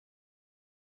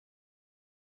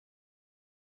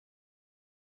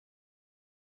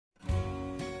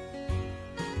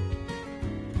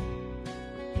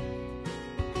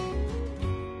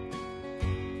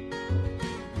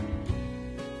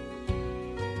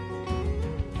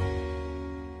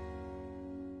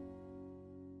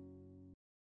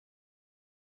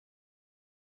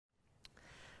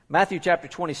Matthew chapter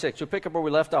 26. We'll pick up where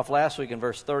we left off last week in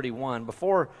verse 31.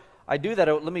 Before I do that,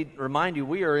 let me remind you,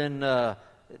 we are in,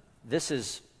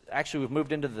 we've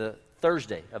moved into the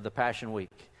Thursday of the Passion Week,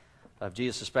 of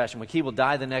Jesus' Passion Week. He will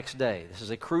die the next day. This is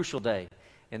a crucial day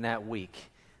in that week.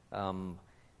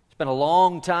 It's been a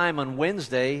long time on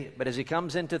Wednesday, but as he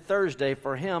comes into Thursday,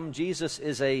 for him, Jesus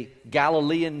is a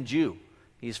Galilean Jew.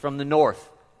 He's from the north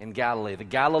in Galilee. The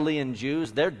Galilean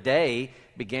Jews, their day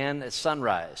began at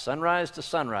sunrise. Sunrise to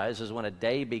sunrise is when a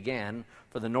day began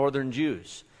for the northern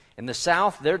Jews. In the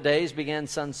south, their days began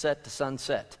sunset to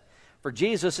sunset. For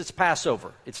Jesus, it's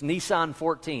Passover. It's Nisan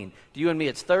 14. To you and me,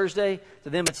 it's Thursday. To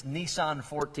them, it's Nisan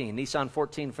 14. Nisan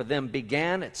 14 for them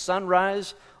began at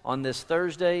sunrise on this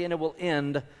Thursday, and it will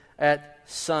end at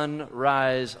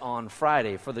sunrise on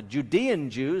Friday. For the Judean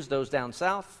Jews, those down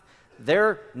south,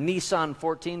 their Nisan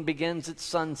 14 begins at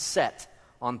sunset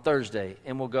on Thursday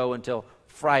and will go until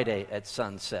Friday at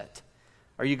sunset.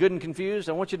 Are you good and confused?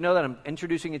 I want you to know that I'm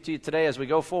introducing it to you today as we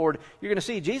go forward. You're going to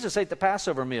see Jesus ate the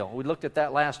Passover meal. We looked at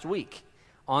that last week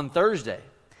on Thursday.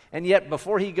 And yet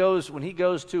when he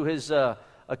goes to his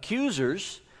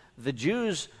accusers, the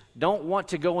Jews don't want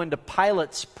to go into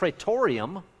Pilate's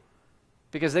praetorium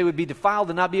because they would be defiled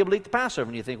and not be able to eat the Passover.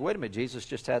 And you think, wait a minute, Jesus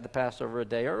just had the Passover a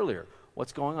day earlier.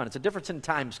 What's going on? It's a difference in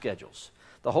time schedules.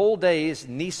 The whole day is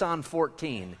Nisan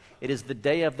 14. It is the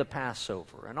day of the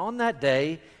Passover. And on that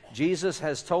day, Jesus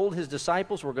has told his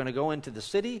disciples, we're going to go into the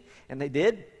city, and they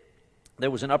did.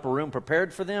 There was an upper room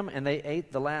prepared for them, and they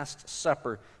ate the Last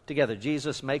Supper together.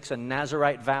 Jesus makes a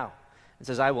Nazirite vow and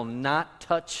says, I will not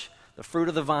touch the fruit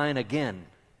of the vine again.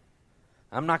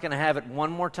 I'm not going to have it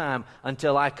one more time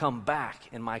until I come back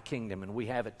in my kingdom, and we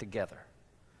have it together.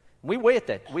 We await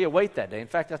that day. In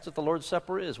fact, that's what the Lord's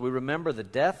Supper is. We remember the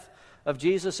death of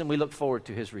Jesus, and we look forward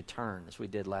to his return, as we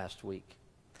did last week.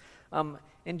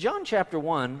 In John chapter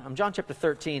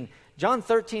 13, John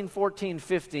 13, 14,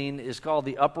 15 is called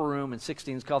the upper room, and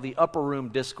 16 is called the upper room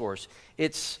discourse.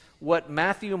 It's what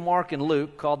Matthew, Mark, and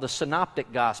Luke, called the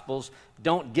synoptic gospels,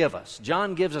 don't give us.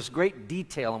 John gives us great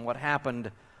detail on what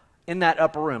happened in that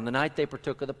upper room, the night they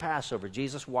partook of the Passover.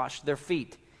 Jesus washed their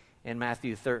feet in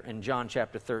John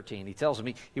chapter 13. He tells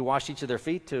them he washed each of their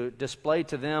feet to display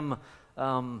to them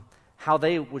how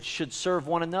they should serve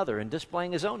one another, and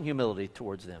displaying his own humility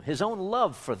towards them, his own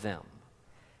love for them.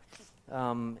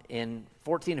 In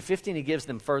 14 and 15, he gives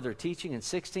them further teaching. In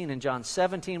 16 and John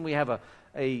 17, we have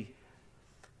a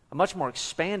much more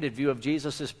expanded view of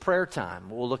Jesus' prayer time.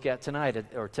 We'll look at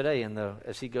today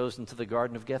as he goes into the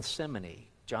Garden of Gethsemane.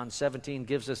 John 17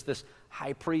 gives us this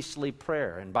high priestly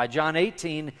prayer. And by John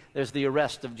 18, there's the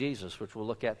arrest of Jesus, which we'll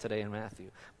look at today in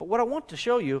Matthew. But what I want to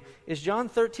show you is John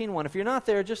 13:1. If you're not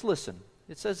there, just listen.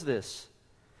 It says this.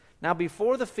 Now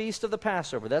before the feast of the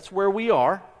Passover, that's where we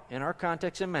are in our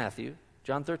context in Matthew.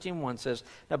 John 13:1 says,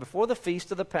 now before the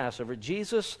feast of the Passover,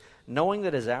 Jesus, knowing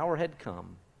that his hour had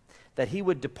come, that he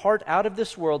would depart out of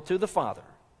this world to the Father.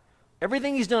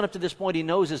 Everything he's done up to this point, he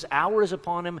knows his hour is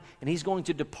upon him, and he's going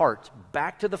to depart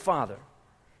back to the Father.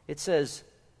 It says,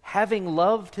 having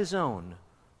loved his own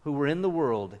who were in the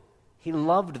world, he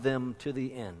loved them to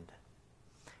the end.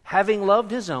 Having loved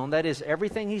his own, that is,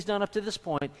 everything he's done up to this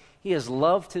point, he has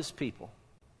loved his people.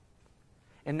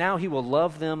 And now he will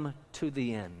love them to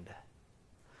the end.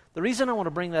 The reason I want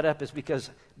to bring that up is because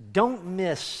don't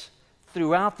miss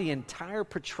throughout the entire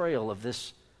portrayal of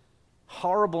this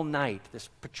horrible night, this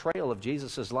portrayal of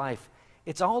Jesus' life,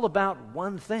 it's all about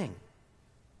one thing: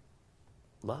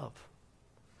 love.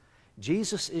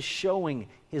 Jesus is showing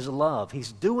his love.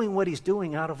 He's doing what he's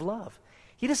doing out of love.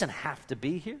 He doesn't have to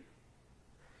be here.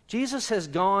 Jesus has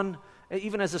gone,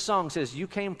 even as the song says, you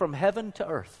came from heaven to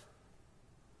earth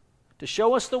to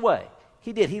show us the way.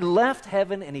 He did. He left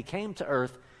heaven and he came to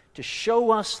earth to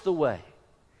show us the way,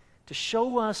 to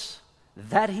show us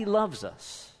that he loves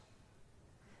us.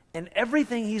 And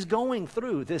everything he's going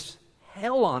through, this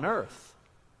hell on earth,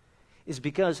 is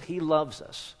because he loves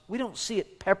us. We don't see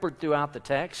it peppered throughout the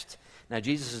text. Now,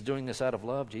 Jesus is doing this out of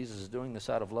love. Jesus is doing this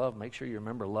out of love. Make sure you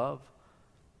remember love.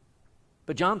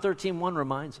 But John 13:1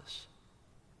 reminds us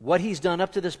what he's done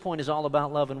up to this point is all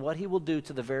about love, and what he will do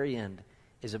to the very end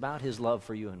is about his love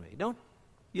for you and me. Don't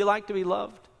you like to be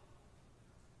loved?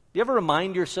 Do you ever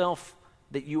remind yourself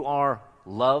that you are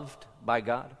loved by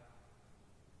God?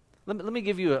 Let me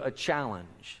give you a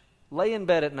challenge. Lay in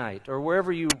bed at night or wherever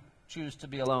you choose to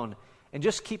be alone and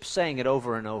just keep saying it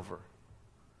over and over.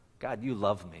 God, you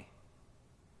love me.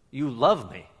 You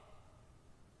love me.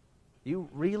 You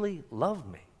really love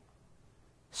me.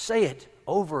 Say it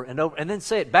over and over and then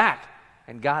say it back.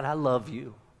 And God, I love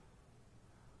you.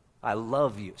 I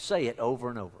love you. Say it over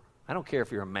and over. I don't care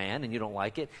if you're a man and you don't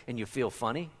like it and you feel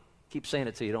funny. Keep saying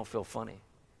it till you don't feel funny.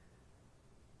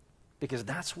 Because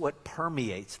that's what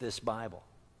permeates this Bible.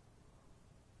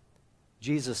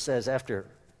 Jesus says after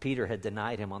Peter had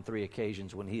denied him on 3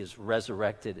 occasions, when he is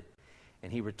resurrected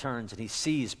and he returns and he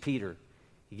sees Peter,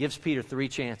 he gives Peter 3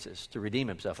 chances to redeem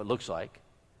himself, it looks like.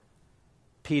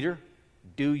 Peter,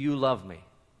 do you love me?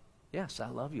 Yes, I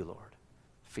love you, Lord.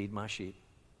 Feed my sheep.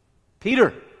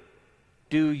 Peter,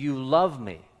 do you love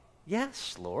me?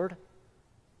 Yes, Lord.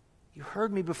 You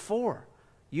heard me before.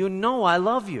 You know I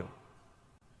love you.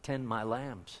 Tend my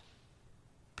lambs.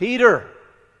 Peter,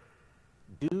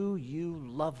 do you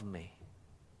love me?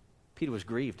 Peter was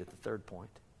grieved at the 3rd point.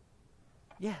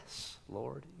 Yes,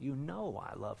 Lord, you know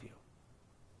I love you.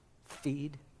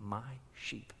 Feed my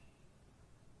sheep.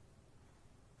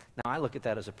 Now, I look at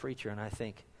that as a preacher and I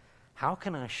think, how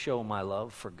can I show my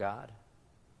love for God?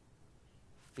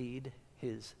 Feed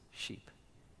his sheep.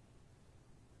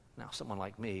 Now, someone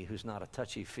like me, who's not a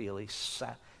touchy-feely,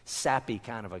 sappy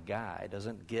kind of a guy,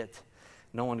 doesn't get,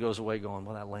 no one goes away going,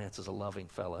 well, that Lance is a loving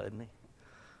fella, isn't he?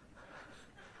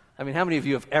 I mean, how many of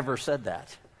you have ever said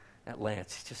that? That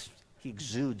Lance, he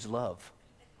exudes love.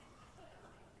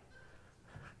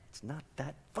 It's not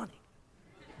that funny.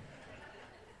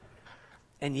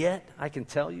 And yet, I can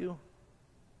tell you,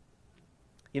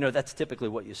 that's typically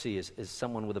what you see is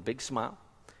someone with a big smile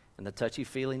and the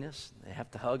touchy-feeliness. They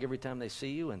have to hug every time they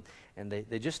see you, and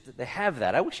they have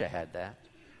that. I wish I had that.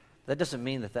 That doesn't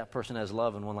mean that person has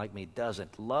love and one like me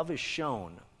doesn't. Love is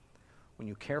shown when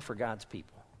you care for God's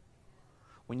people.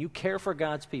 When you care for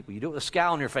God's people, you do it with a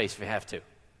scowl on your face if you have to.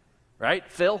 Right,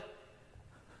 Phil?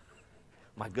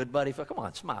 My good buddy Phil. Come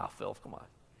on, smile, Phil. Come on.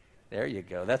 There you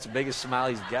go. That's the biggest smile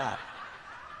he's got.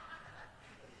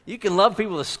 You can love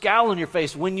people with a scowl on your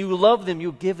face. When you love them,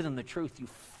 you give them the truth. You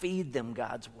feed them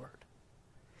God's word.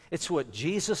 It's what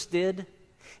Jesus did.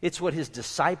 It's what his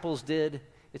disciples did.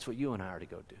 It's what you and I are to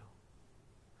go do.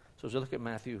 So as we look at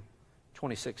Matthew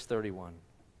 26:31,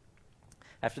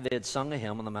 after they had sung a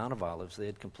hymn on the Mount of Olives, they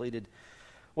had completed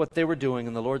what they were doing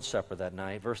in the Lord's Supper that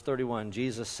night. Verse 31,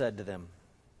 Jesus said to them,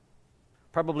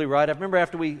 probably right, I remember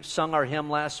after we sung our hymn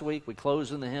last week, we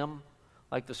closed in the hymn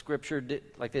like the scripture did,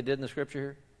 like they did in the scripture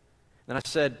here. Then I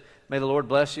said, may the Lord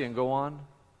bless you, and go on.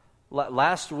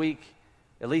 Last week,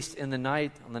 at least on the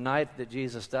night that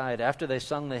Jesus died, after they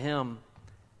sung the hymn,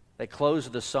 they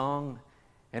closed the song,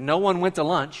 and no one went to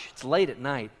lunch. It's late at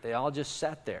night. They all just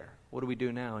sat there. What do we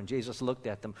do now? And Jesus looked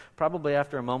at them, probably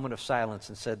after a moment of silence,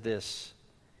 and said this,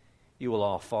 you will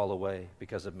all fall away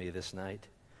because of me this night.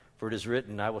 For it is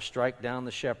written, I will strike down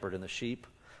the shepherd, and the sheep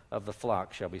of the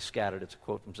flock shall be scattered. It's a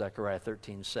quote from Zechariah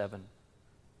 13:7.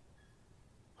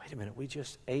 Wait a minute, we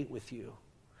just ate with you.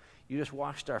 You just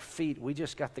washed our feet. We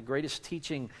just got the greatest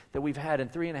teaching that we've had in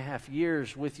 3.5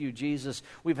 years with you, Jesus.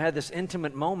 We've had this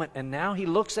intimate moment, and now he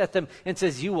looks at them and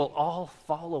says, you will all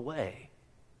fall away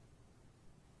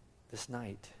this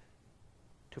night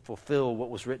to fulfill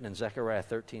what was written in Zechariah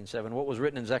 13:7. What was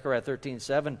written in Zechariah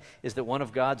 13:7 is that one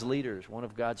of God's leaders, one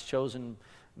of God's chosen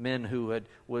men who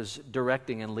was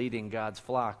directing and leading God's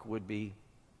flock would be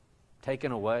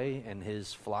taken away and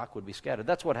his flock would be scattered.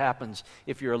 That's what happens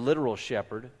if you're a literal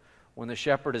shepherd. When the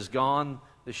shepherd is gone,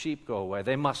 the sheep go away.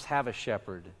 They must have a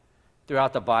shepherd.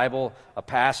 Throughout the Bible, a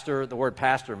pastor, the word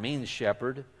pastor means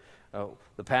shepherd.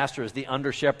 The pastor is the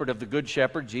under-shepherd of the good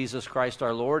shepherd, Jesus Christ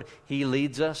our Lord. He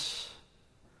leads us.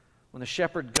 When the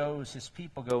shepherd goes, his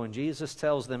people go, and Jesus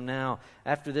tells them now,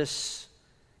 after this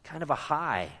kind of a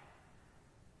high,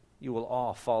 you will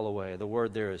all fall away. The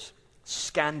word there is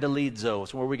scandalizo.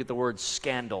 It's where we get the word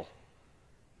scandal.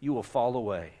 You will fall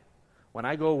away. When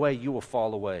I go away, you will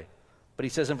fall away. But he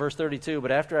says in verse 32,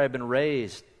 but after I have been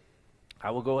raised,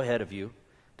 I will go ahead of you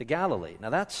to Galilee.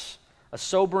 Now that's a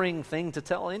sobering thing to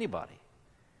tell anybody.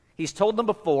 He's told them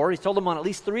before, he's told them on at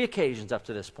least 3 occasions up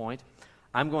to this point,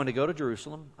 I'm going to go to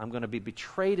Jerusalem, I'm going to be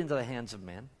betrayed into the hands of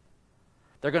men,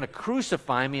 they're going to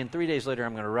crucify me, and 3 days later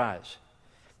I'm going to rise.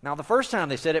 Now the first time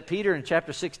they said it, Peter in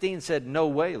chapter 16 said, no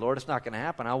way, Lord, it's not going to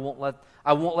happen. I won't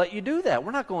let you do that.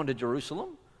 We're not going to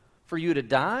Jerusalem for you to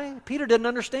die. Peter didn't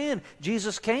understand.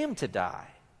 Jesus came to die.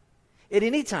 At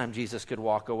any time Jesus could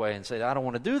walk away and say, I don't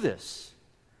want to do this.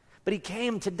 But he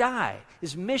came to die.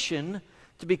 His mission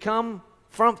to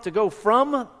go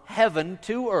from heaven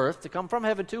to earth, to come from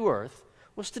heaven to earth,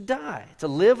 was to die, to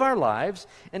live our lives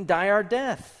and die our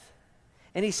death.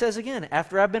 And he says again,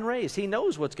 after I've been raised, he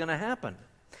knows what's going to happen.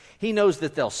 He knows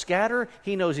that they'll scatter.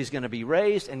 He knows he's going to be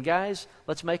raised. And guys,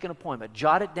 let's make an appointment.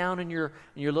 Jot it down in your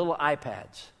little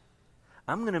iPads.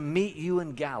 I'm going to meet you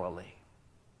in Galilee.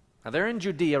 Now, they're in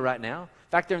Judea right now. In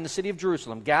fact, they're in the city of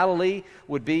Jerusalem. Galilee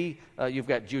would be, you've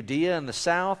got Judea in the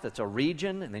south. It's a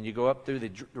region. And then you go up through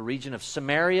the region of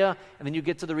Samaria. And then you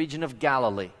get to the region of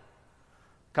Galilee.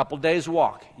 A couple days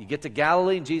walk. You get to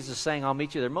Galilee, and Jesus is saying, I'll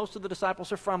meet you there. Most of the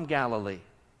disciples are from Galilee.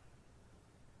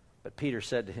 But Peter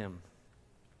said to him,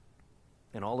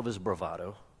 in all of his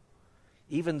bravado,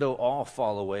 even though all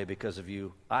fall away because of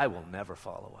you, I will never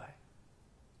fall away.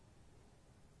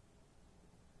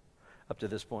 Up to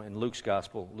this point in Luke's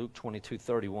gospel, Luke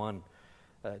 22:31,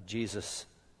 Jesus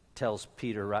tells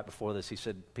Peter right before this, he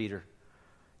said, Peter,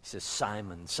 he says,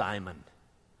 Simon, Simon,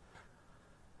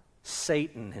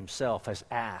 Satan himself has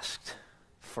asked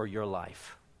for your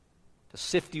life, to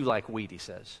sift you like wheat, he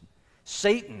says.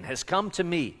 Satan has come to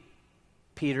me,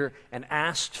 Peter, and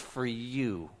asked for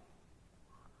you.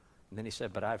 And then he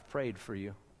said, but I've prayed for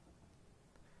you.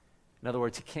 In other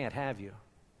words, he can't have you.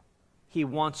 He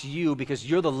wants you because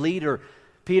you're the leader,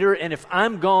 Peter, and if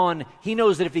I'm gone, he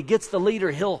knows that if he gets the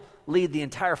leader, he'll lead the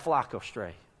entire flock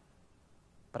astray.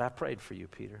 But I prayed for you,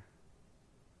 Peter.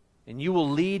 And you will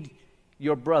lead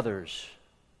your brothers.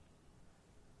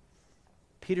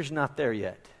 Peter's not there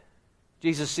yet.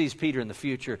 Jesus sees Peter in the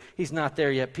future. He's not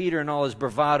there yet. Peter, in all his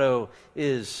bravado,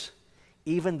 is,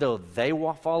 even though they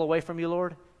fall away from you,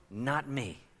 Lord, not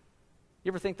me.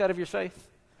 You ever think that of your faith?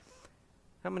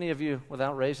 How many of you,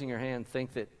 without raising your hand,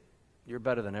 think that you're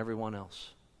better than everyone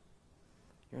else?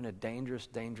 You're in a dangerous,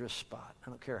 dangerous spot. I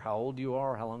don't care how old you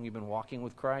are, how long you've been walking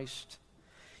with Christ.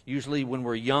 Usually when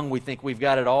we're young, we think we've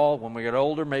got it all. When we get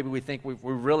older, maybe we think we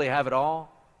really have it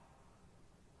all.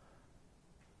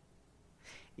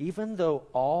 Even though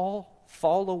all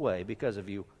fall away because of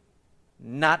you,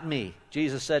 not me.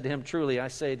 Jesus said to him, truly, I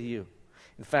say to you.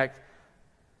 In fact,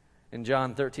 in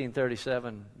John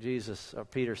 13:37,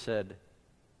 Peter said,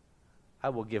 I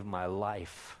will give my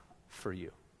life for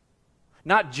you.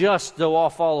 Not just though all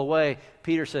fall away,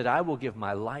 Peter said, I will give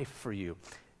my life for you.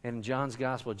 And in John's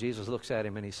gospel, Jesus looks at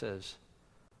him and he says,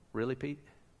 really, Pete?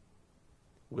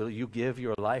 Will you give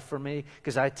your life for me?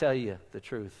 Because I tell you the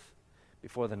truth,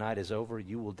 before the night is over,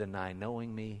 you will deny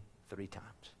knowing me 3 times.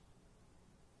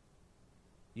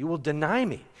 You will deny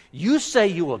me. You say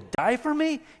you will die for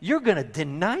me? You're going to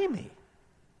deny me.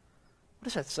 What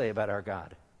does that say about our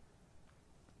God?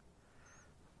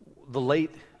 The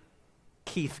late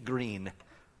Keith Green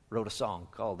wrote a song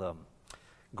called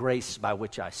Grace by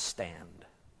Which I Stand.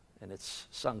 And it's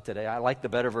sung today. I like the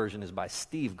better version is by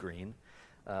Steve Green,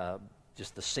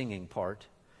 just the singing part.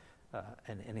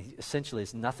 And he, essentially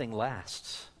it's nothing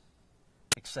lasts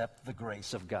except the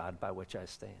grace of God by which I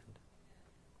stand.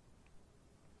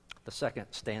 The second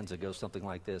stanza goes something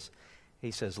like this.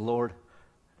 He says, Lord,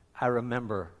 I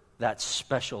remember that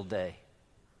special day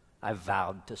I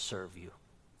vowed to serve you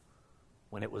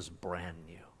when it was brand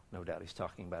new. No doubt he's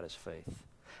talking about his faith.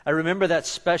 I remember that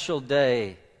special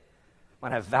day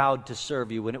when I vowed to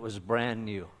serve you when it was brand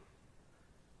new.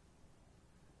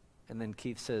 And then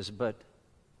Keith says, but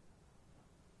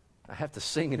I have to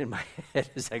sing it in my head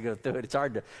as I go through it. It's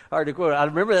hard to quote. I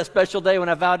remember that special day when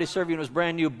I vowed to serve you and it was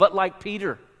brand new. But like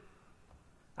Peter,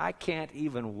 I can't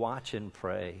even watch and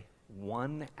pray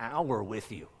 1 hour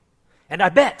with you. And I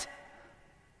bet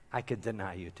I could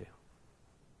deny you too.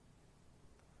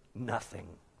 Nothing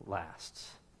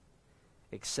lasts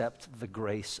except the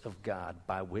grace of God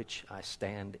by which I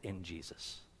stand in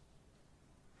Jesus.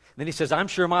 Then he says, I'm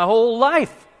sure my whole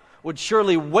life would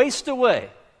surely waste away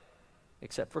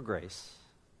except for grace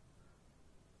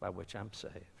by which I'm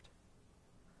saved.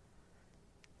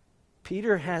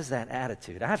 Peter has that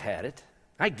attitude. I've had it.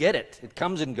 I get it. It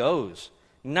comes and goes.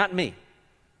 Not me.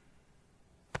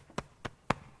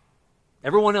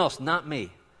 Everyone else, not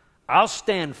me. I'll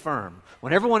stand firm.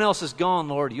 When everyone else is gone,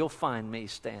 Lord, you'll find me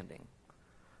standing.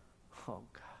 Oh,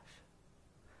 gosh.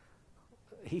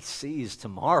 He sees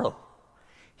tomorrow.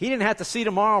 He didn't have to see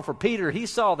tomorrow for Peter. He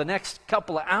saw the next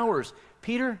couple of hours.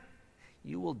 Peter,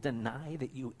 you will deny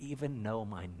that you even know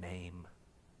my name.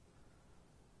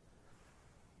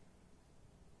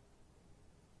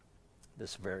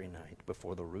 This very night,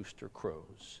 before the rooster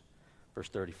crows. Verse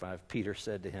 35, Peter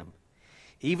said to him,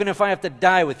 even if I have to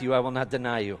die with you, I will not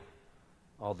deny you.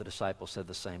 All the disciples said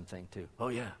the same thing too. Oh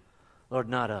yeah, Lord,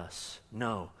 not us.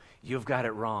 No, you've got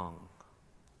it wrong.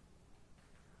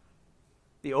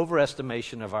 The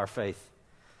overestimation of our faith.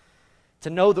 To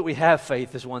know that we have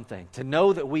faith is one thing. To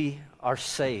know that we are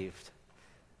saved.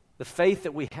 The faith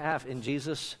that we have in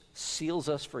Jesus seals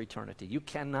us for eternity. You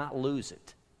cannot lose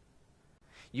it.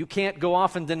 You can't go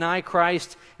off and deny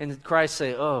Christ and Christ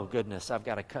say, oh goodness, I've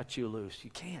got to cut you loose.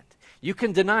 You can't. You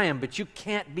can deny him, but you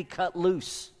can't be cut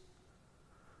loose.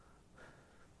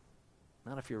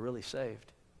 Not if you're really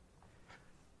saved.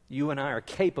 You and I are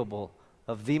capable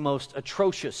of the most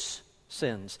atrocious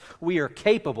sins. We are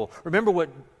capable. Remember what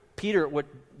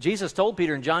Jesus told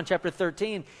Peter in John chapter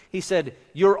 13. He said,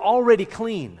 you're already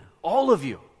clean, all of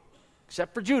you,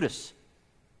 except for Judas.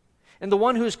 And the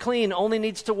one who's clean only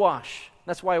needs to wash.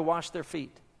 That's why I washed their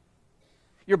feet.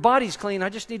 Your body's clean. I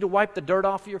just need to wipe the dirt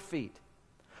off your feet.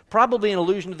 Probably an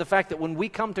allusion to the fact that when we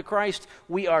come to Christ,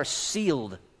 we are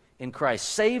sealed in Christ,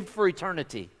 saved for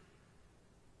eternity.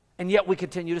 And yet we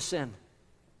continue to sin.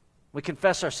 We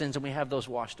confess our sins and we have those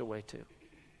washed away too.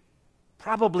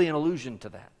 Probably an allusion to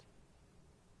that.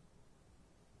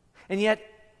 And yet,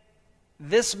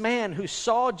 this man who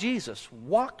saw Jesus,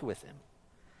 walked with him,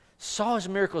 saw his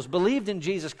miracles, believed in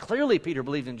Jesus. Clearly, Peter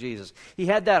believed in Jesus. He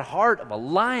had that heart of a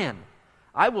lion.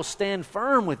 I will stand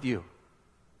firm with you.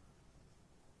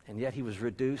 And yet he was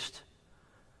reduced.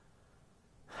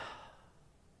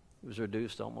 He was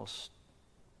reduced almost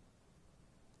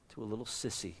to a little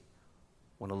sissy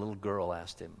when a little girl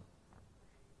asked him,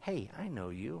 hey, I know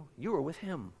you. You were with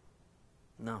him.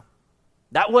 No,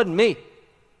 that wasn't me.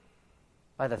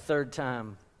 By the third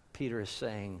time, Peter is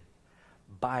saying,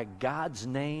 by God's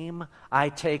name, I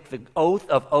take the oath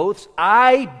of oaths.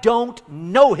 I don't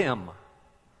know him.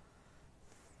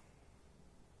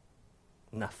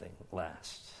 Nothing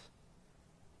lasts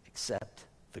except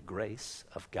the grace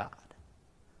of God.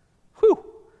 Whew,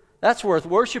 that's worth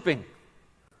worshiping.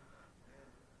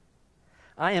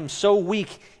 I am so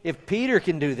weak. If Peter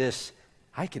can do this,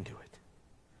 I can do it.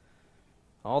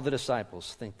 All the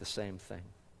disciples think the same thing.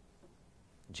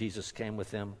 Jesus came with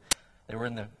them. They were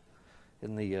in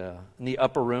the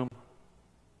upper room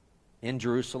in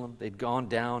Jerusalem. They'd gone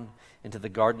down into the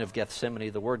Garden of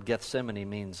Gethsemane. The word Gethsemane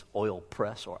means oil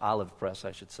press, or olive press,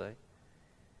 I should say.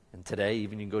 And today,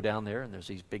 even you can go down there, and there's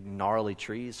these big gnarly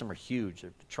trees. Some are huge.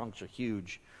 The trunks are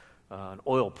huge. An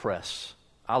oil press.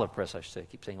 Olive press, I should say. I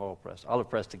keep saying oil press. Olive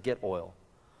press to get oil.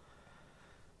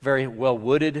 Very well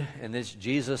wooded, and this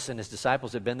Jesus and his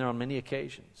disciples had been there on many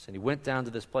occasions. And he went down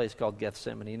to this place called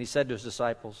Gethsemane, and he said to his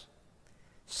disciples,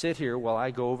 sit here while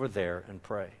I go over there and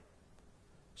pray.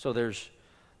 So there's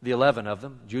the 11 of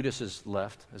them. Judas is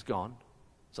left, is gone.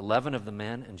 It's 11 of the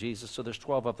men and Jesus, so there's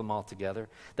 12 of them all together.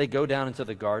 They go down into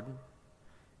the garden.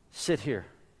 Sit here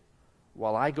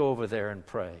while I go over there and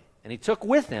pray. And he took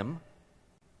with him,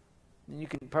 and you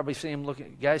can probably see him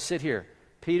looking, guys, sit here.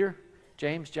 Peter,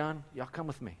 James, John, y'all come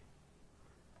with me.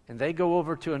 And they go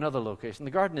over to another location.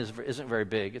 The garden isn't very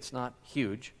big. It's not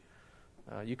huge.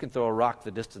 You can throw a rock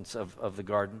the distance of the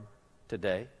garden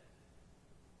today.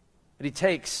 But he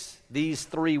takes these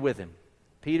three with him.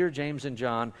 Peter, James, and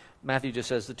John. Matthew just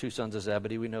says the two sons of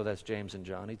Zebedee. We know that's James and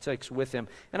John. He takes with him,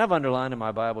 and I've underlined in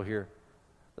my Bible here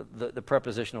the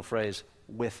prepositional phrase,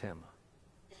 with him.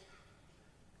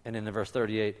 And in the verse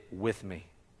 38, with me.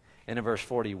 And in verse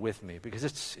 40, with me. Because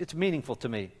it's meaningful to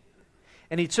me.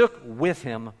 And he took with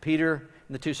him Peter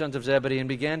and the two sons of Zebedee and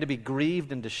began to be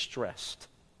grieved and distressed.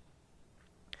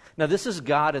 Now this is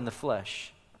God in the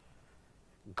flesh.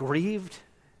 Grieved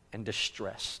and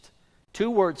distressed. Two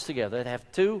words together that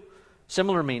have two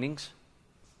similar meanings.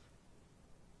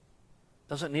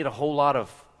 Doesn't need a whole lot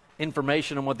of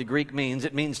information on what the Greek means.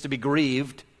 It means to be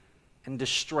grieved and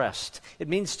distressed. It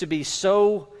means to be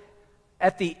so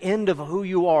at the end of who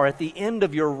you are, at the end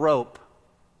of your rope,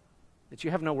 that you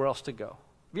have nowhere else to go.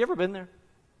 Have you ever been there?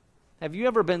 Have you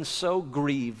ever been so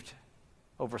grieved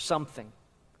over something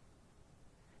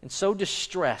and so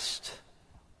distressed,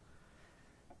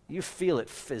 you feel it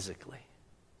physically?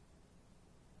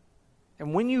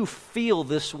 And when you feel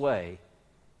this way,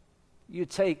 you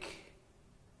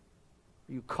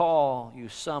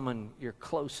summon your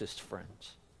closest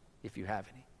friends, if you have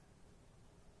any.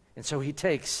 And so he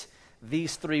takes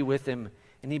these three with him,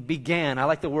 and he began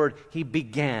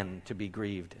to be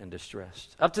grieved and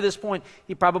distressed. Up to this point,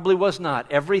 he probably was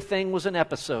not. Everything was an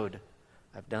episode.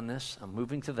 I've done this, I'm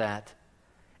moving to that.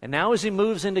 And now as he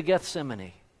moves into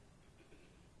Gethsemane,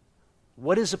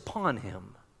 what is upon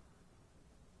him?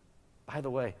 By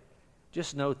the way,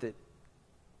 just note that,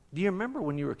 do you remember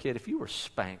when you were a kid, if you were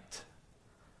spanked?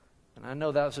 And I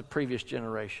know that was a previous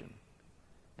generation.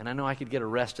 And I know I could get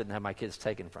arrested and have my kids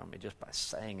taken from me just by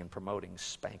saying and promoting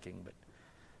spanking. But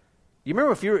you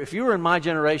remember if you were in my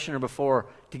generation or before,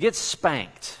 to get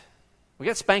spanked, we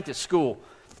got spanked at school.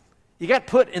 You got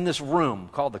put in this room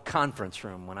called the conference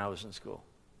room when I was in school.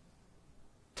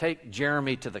 Take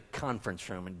Jeremy to the conference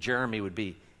room, and Jeremy would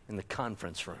be in the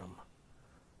conference room.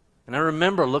 And I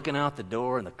remember looking out the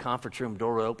door, and the conference room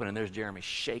door would open, and there's Jeremy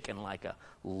shaking like a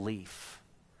leaf.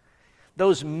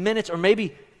 Those minutes, or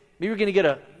maybe you're going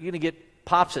to get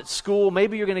pops at school.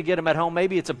 Maybe you're going to get them at home.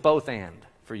 Maybe it's a both and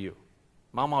for you.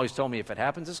 Mom always told me if it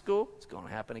happens at school, it's going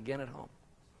to happen again at home.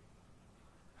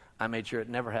 I made sure it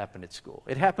never happened at school.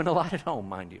 It happened a lot at home,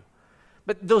 mind you.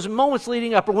 But those moments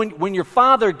leading up, or when your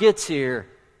father gets here,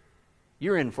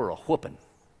 you're in for a whooping.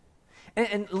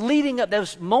 And leading up,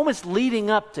 those moments leading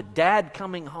up to Dad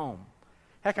coming home.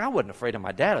 Heck, I wasn't afraid of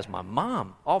my dad as my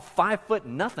mom, all 5 foot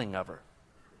nothing of her.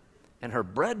 And her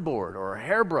breadboard or her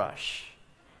hairbrush.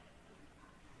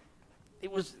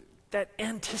 It was that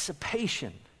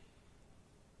anticipation.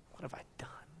 What have I done?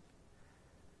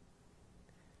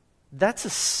 That's a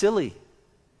silly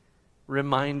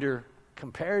reminder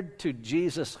compared to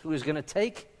Jesus, who is going to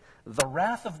take the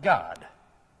wrath of God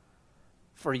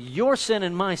for your sin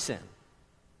and my sin.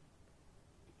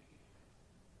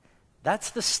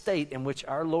 That's the state in which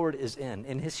our Lord is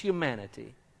in his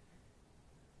humanity.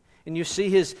 And you see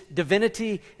his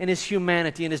divinity and his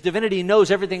humanity. In his divinity, he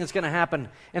knows everything that's going to happen.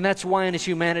 And that's why in his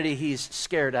humanity, he's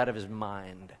scared out of his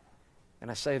mind. And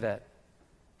I say that,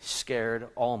 scared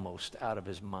almost out of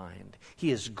his mind. He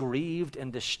is grieved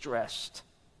and distressed.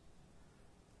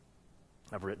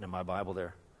 I've written in my Bible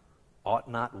there, ought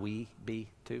not we be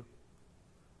too?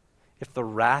 If the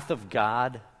wrath of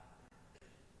God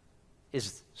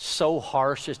is so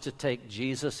harsh as to take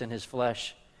Jesus in his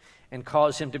flesh and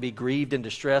cause him to be grieved and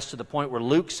distressed to the point where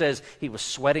Luke says he was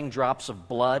sweating drops of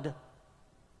blood,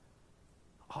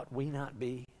 ought we not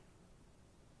be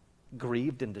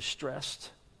grieved and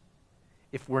distressed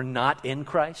if we're not in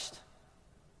Christ?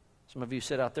 Some of you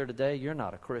sit out there today, you're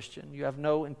not a Christian. You have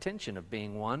no intention of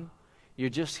being one. You're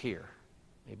just here.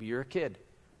 Maybe you're a kid.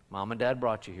 Mom and Dad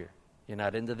brought you here. You're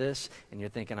not into this, and you're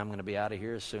thinking, I'm going to be out of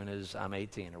here as soon as I'm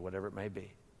 18 or whatever it may be.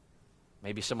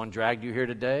 Maybe someone dragged you here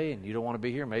today, and you don't want to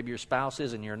be here. Maybe your spouse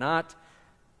is, and you're not.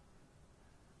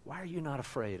 Why are you not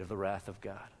afraid of the wrath of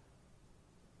God?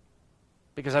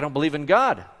 Because I don't believe in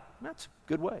God. That's a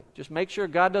good way. Just make sure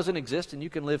God doesn't exist, and you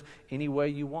can live any way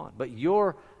you want. But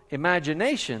your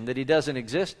imagination that he doesn't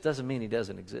exist doesn't mean he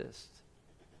doesn't exist.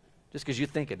 Just because you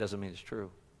think it doesn't mean it's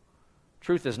true.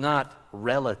 Truth is not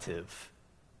relative.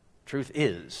 Truth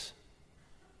is.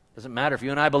 Doesn't matter if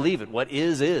you and I believe it. What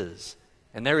is.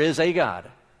 And there is a God.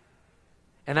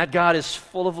 And that God is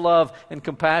full of love and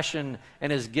compassion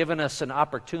and has given us an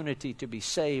opportunity to be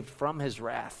saved from his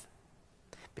wrath.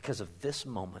 Because of this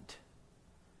moment,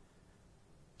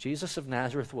 Jesus of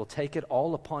Nazareth will take it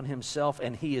all upon himself,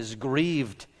 and he is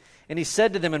grieved. And he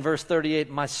said to them in verse 38,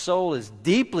 my soul is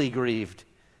deeply grieved.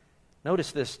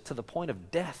 Notice this, to the point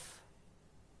of death.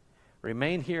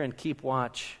 Remain here and keep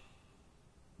watch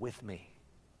with me.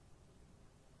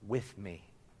 With me.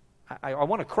 I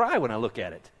want to cry when I look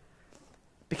at it.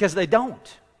 Because they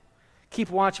don't. Keep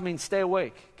watch means stay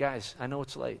awake. Guys, I know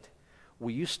it's late.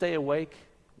 Will you stay awake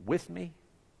with me?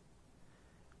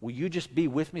 Will you just be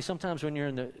with me? Sometimes when you're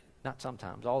in the, not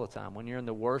sometimes, all the time, when you're in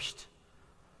the worst,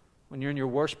 when you're in your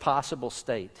worst possible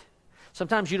state.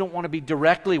 Sometimes you don't want to be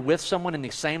directly with someone in the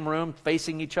same room,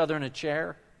 facing each other in a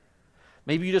chair.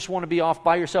 Maybe you just want to be off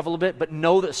by yourself a little bit, but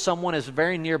know that someone is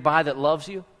very nearby that loves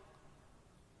you.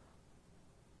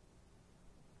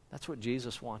 That's what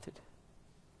Jesus wanted.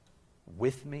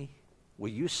 With me. Will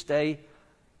you stay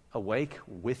awake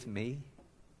with me?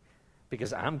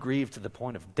 Because I'm grieved to the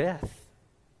point of death.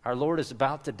 Our Lord is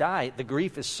about to die. The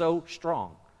grief is so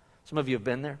strong. Some of you have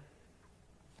been there.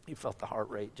 You felt the heart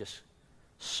rate just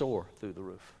soar through the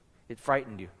roof. It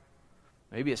frightened you.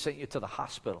 Maybe it sent you to the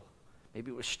hospital.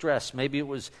 Maybe it was stress. Maybe it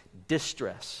was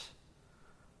distress.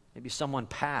 Maybe someone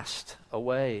passed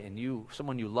away and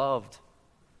someone you loved.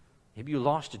 Maybe you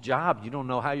lost a job. You don't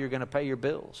know how you're going to pay your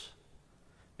bills.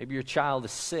 Maybe your child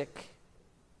is sick.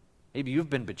 Maybe you've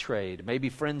been betrayed. Maybe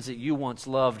friends that you once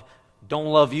loved don't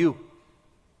love you.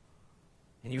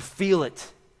 And you feel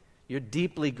it. You're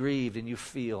deeply grieved and you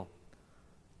feel,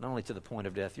 not only to the point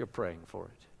of death, you're praying for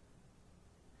it.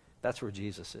 That's where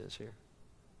Jesus is here.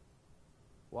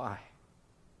 Why?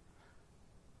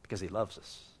 Because he loves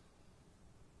us.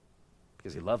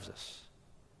 Because he loves us.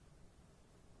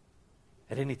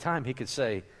 At any time he could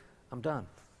say, I'm done.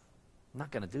 I'm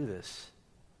not going to do this.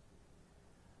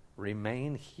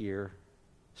 Remain here,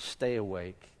 stay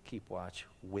awake, keep watch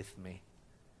with me.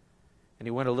 And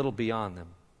he went a little beyond them.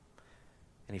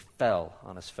 And he fell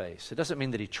on his face. It doesn't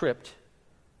mean that he tripped,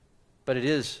 but it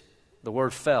is the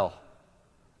word fell.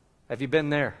 Have you been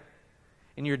there?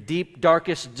 In your deep,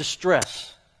 darkest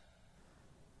distress.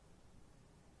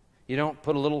 You don't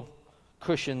put a little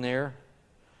cushion there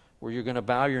where you're going to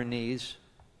bow your knees.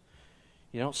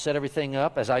 You don't set everything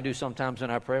up, as I do sometimes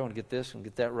when I pray. I want to get this and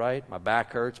get that right. My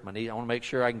back hurts, my knee. I want to make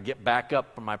sure I can get back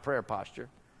up from my prayer posture.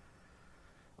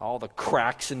 All the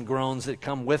cracks and groans that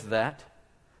come with that.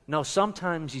 No,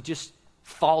 sometimes you just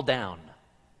fall down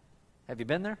Have you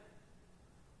been there?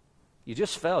 You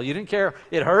just fell. You didn't care.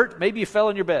 It hurt. Maybe you fell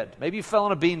in your bed. Maybe you fell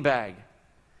on a beanbag.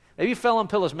 Maybe you fell on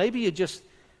pillows. Maybe you just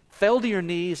fell to your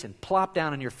knees and plopped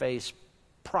down on your face,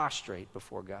 prostrate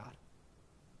before God.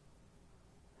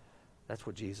 That's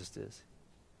what Jesus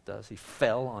does. He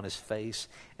fell on his face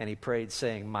and he prayed,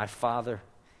 saying, "My Father,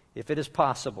 if it is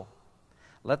possible,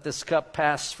 let this cup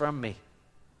pass from me.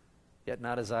 Yet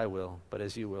not as I will, but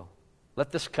as you will."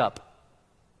 Let this cup.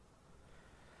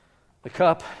 The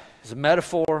cup is a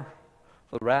metaphor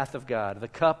for the wrath of God, the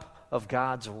cup of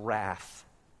God's wrath.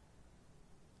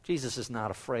 Jesus is not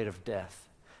afraid of death.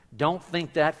 Don't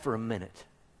think that for a minute.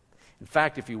 In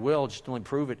fact, if you will, just to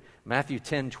improve it, Matthew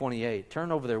 10:28.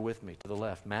 Turn over there with me to the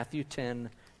left. Matthew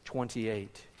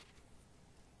 10:28.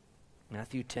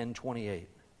 Matthew 10:28.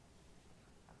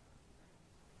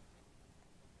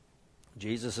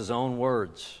 Jesus' own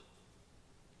words.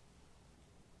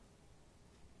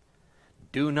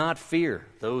 "Do not fear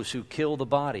those who kill the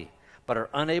body, but are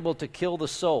unable to kill the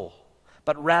soul,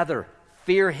 but rather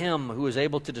fear him who is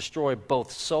able to destroy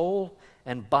both soul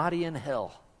and body in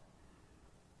hell."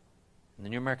 In the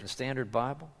New American Standard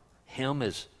Bible, him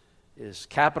is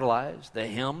capitalized. The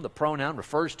him, the pronoun,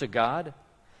 refers to God.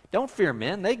 Don't fear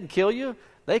men. They can kill you.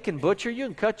 They can butcher you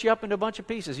and cut you up into a bunch of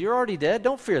pieces. You're already dead.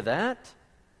 Don't fear that.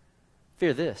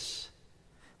 Fear this.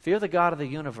 Fear the God of the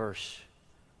universe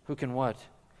who can what?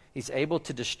 He's able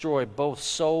to destroy both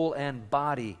soul and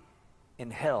body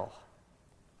in hell.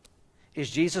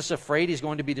 Is Jesus afraid he's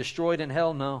going to be destroyed in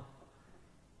hell? No.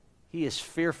 He is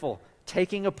fearful,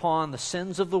 taking upon the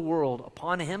sins of the world,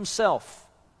 upon himself,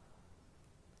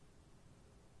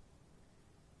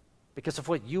 because of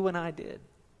what you and I did.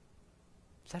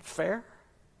 Is that fair?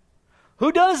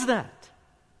 Who does that?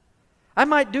 I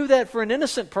might do that for an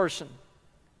innocent person,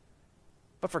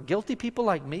 but for guilty people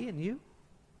like me and you?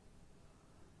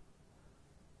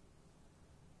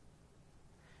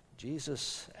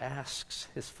 Jesus asks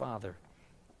his Father,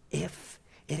 if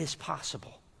it is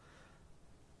possible.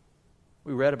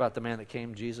 We read about the man that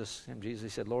came to Jesus, and Jesus, he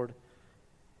said, "Lord,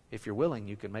 if you're willing,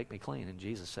 you can make me clean." And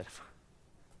Jesus said,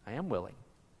 "I am willing.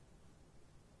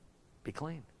 Be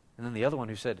clean." And then the other one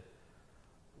who said,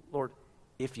 "Lord,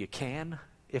 if you can,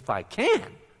 if I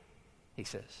can," he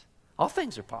says, "all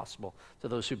things are possible to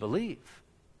those who believe."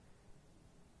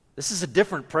 This is a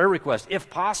different prayer request,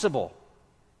 if possible.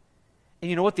 And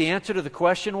you know what the answer to the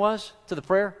question was, to the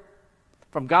prayer?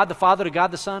 From God the Father to God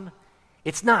the Son?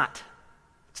 It's not.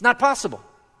 It's not possible.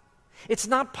 It's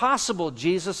not possible,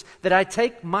 Jesus, that I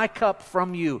take my cup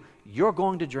from you. You're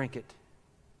going to drink it.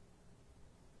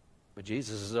 But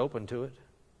Jesus is open to it.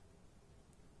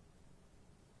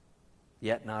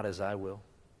 Yet not as I will,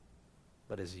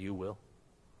 but as you will.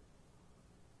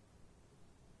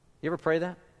 You ever pray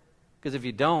that? Because if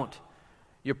you don't,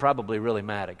 you're probably really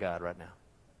mad at God right now.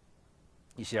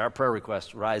 You see, our prayer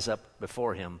requests rise up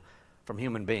before him from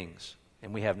human beings,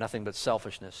 and we have nothing but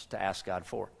selfishness to ask God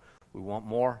for. We want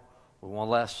more, we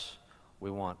want less, we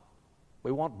want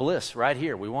bliss right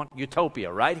here. We want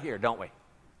utopia right here, don't we?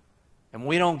 And when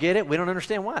we don't get it, we don't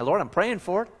understand why. Lord, I'm praying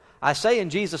for it. I say in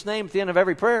Jesus' name at the end of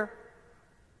every prayer.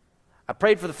 I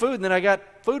prayed for the food, and then I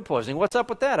got food poisoning. What's up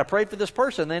with that? I prayed for this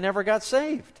person, they never got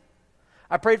saved.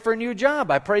 I prayed for a new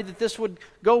job. I prayed that this would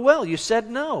go well. You said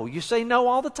no. You say no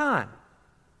all the time.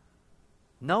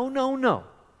 No, no, no.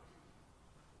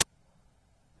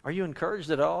 Are you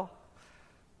encouraged at all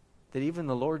that even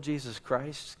the Lord Jesus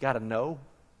Christ got a no?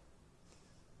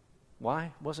 Why?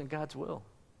 It wasn't God's will.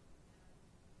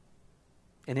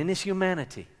 And in his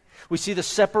humanity, we see the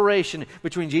separation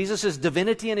between Jesus'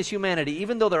 divinity and his humanity.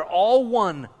 Even though they're all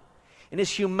one, in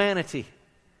his humanity,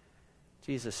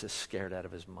 Jesus is scared out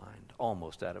of his mind,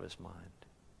 almost out of his mind.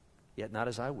 Yet not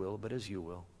as I will, but as you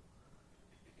will.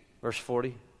 Verse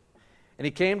 40. And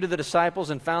he came to the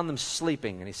disciples and found them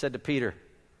sleeping. And he said to Peter,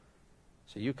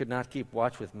 "So you could not keep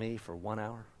watch with me for 1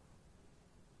 hour?"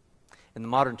 In the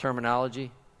modern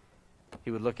terminology, he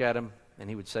would look at him and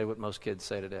he would say what most kids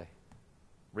say today.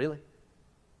 Really?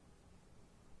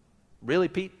 Really,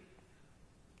 Pete?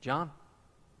 John?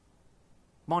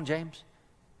 Come on, James.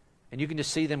 And you can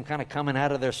just see them kind of coming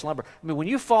out of their slumber. I mean, when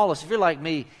you fall asleep, if you're like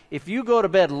me, if you go to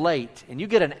bed late and you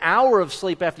get an hour of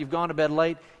sleep after you've gone to bed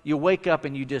late, you wake up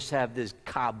and you just have these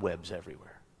cobwebs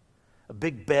everywhere. A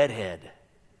big bed head.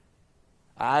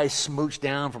 Eyes smooched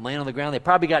down from laying on the ground. They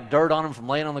probably got dirt on them from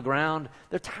laying on the ground.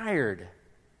 They're tired.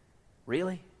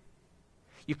 Really?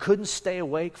 You couldn't stay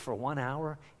awake for 1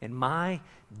 hour in my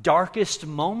darkest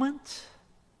moment?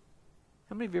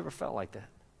 How many of you ever felt like that?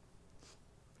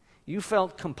 You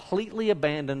felt completely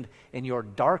abandoned in your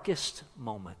darkest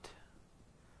moment.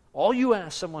 All you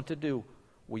asked someone to do,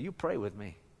 will you pray with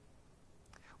me?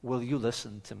 Will you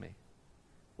listen to me?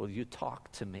 Will you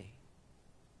talk to me?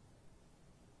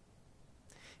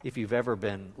 If you've ever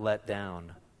been let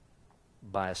down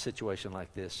by a situation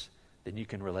like this, then you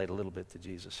can relate a little bit to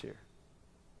Jesus here.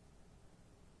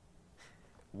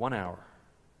 1 hour.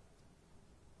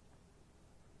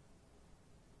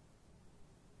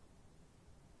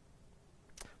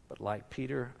 But like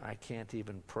Peter, I can't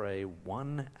even pray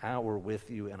 1 hour with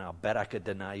you, and I'll bet I could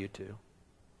deny you too.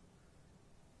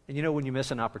 And you know, when you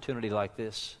miss an opportunity like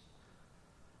this,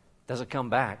 it doesn't come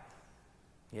back.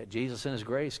 Yet Jesus in His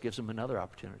grace gives them another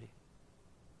opportunity.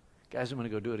 Guys, I'm going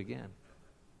to go do it again.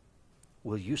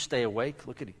 Will you stay awake?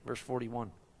 Look at it, verse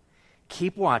 41.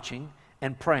 Keep watching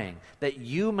and praying, that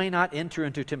you may not enter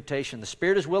into temptation. The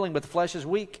spirit is willing, but the flesh is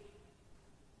weak.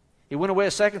 He went away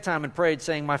a second time and prayed,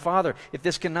 saying, My Father, if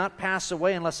this cannot pass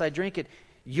away unless I drink it,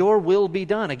 your will be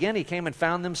done. Again he came and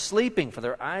found them sleeping, for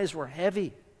their eyes were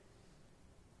heavy.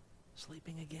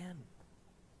 Sleeping again.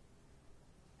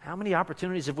 How many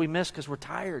opportunities have we missed because we're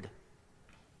tired?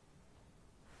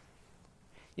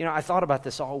 You know, I thought about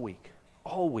this all week.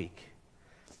 All week.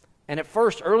 And at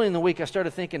first, early in the week, I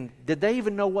started thinking, did they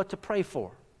even know what to pray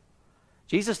for?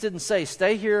 Jesus didn't say,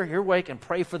 stay here, you're awake, and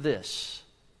pray for this.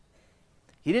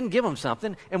 He didn't give them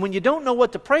something. And when you don't know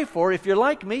what to pray for, if you're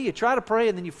like me, you try to pray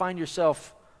and then you find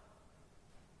yourself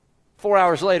 4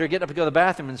 hours later getting up to go to the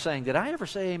bathroom and saying, did I ever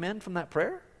say amen from that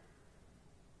prayer?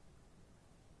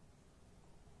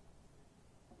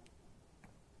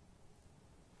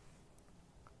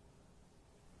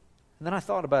 And then I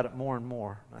thought about it more and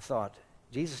more. I thought,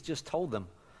 Jesus just told them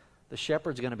the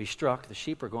shepherd's going to be struck, the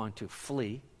sheep are going to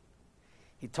flee.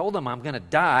 He told them, I'm going to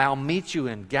die. I'll meet you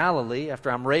in Galilee.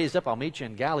 After I'm raised up, I'll meet you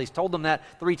in Galilee. He's told them that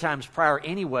 3 times prior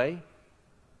anyway.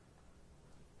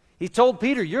 He told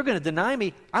Peter, you're going to deny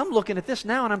me. I'm looking at this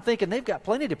now and I'm thinking they've got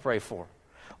plenty to pray for.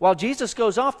 While Jesus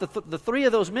goes off, the 3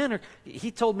 of those men,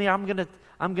 he told me I'm going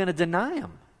to deny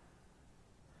him.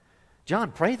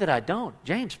 John, pray that I don't.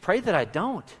 James, pray that I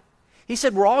don't. He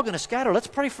said, we're all going to scatter. Let's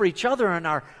pray for each other and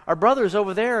our brothers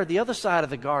over there at the other side of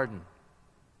the garden.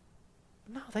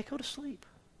 No, they go to sleep.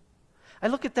 I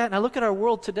look at that and I look at our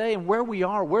world today and where we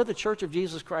are, where the Church of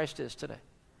Jesus Christ is today.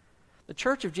 The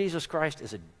Church of Jesus Christ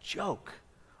is a joke.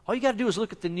 All you got to do is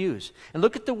look at the news and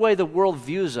look at the way the world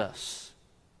views us.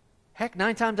 Heck,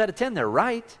 9 times out of 10, they're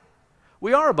right.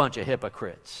 We are a bunch of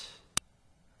hypocrites.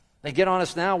 They get on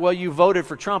us now, well, you voted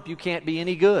for Trump, you can't be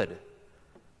any good.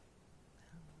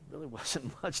 Really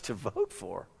wasn't much to vote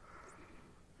for.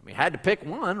 I mean, had to pick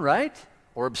one, right?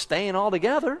 Or abstain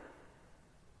altogether.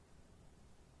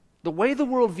 The way the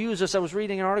world views us, I was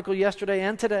reading an article yesterday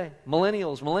and today.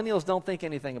 Millennials don't think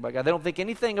anything about God. They don't think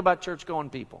anything about church-going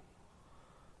people.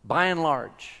 By and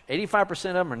large, 85%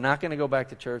 of them are not going to go back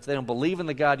to church. They don't believe in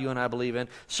the God you and I believe in.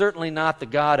 Certainly not the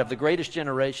God of the greatest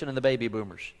generation and the baby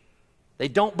boomers. They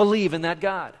don't believe in that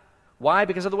God. Why?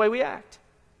 Because of the way we act.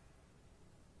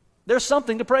 There's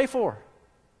something to pray for.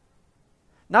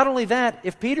 Not only that,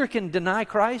 if Peter can deny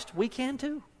Christ, we can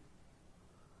too.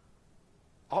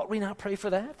 Ought we not pray for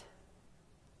that?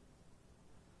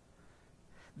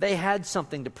 They had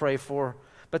something to pray for,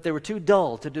 but they were too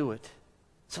dull to do it.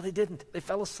 So they didn't. They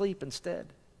fell asleep instead.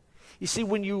 You see,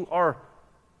 when you are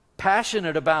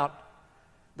passionate about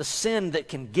the sin that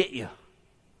can get you,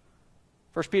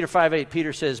 1 Peter 5:8,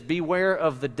 Peter says, beware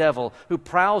of the devil who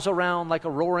prowls around like a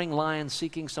roaring lion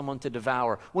seeking someone to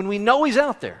devour. When we know he's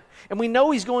out there, and we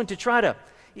know he's going to try to,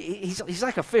 he's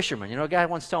like a fisherman. You know, a guy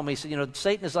once told me, he said, you know,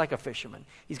 Satan is like a fisherman.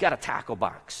 He's got a tackle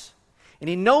box. And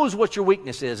he knows what your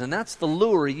weakness is, and that's the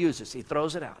lure he uses. He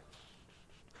throws it out.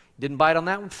 Didn't bite on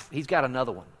that one? He's got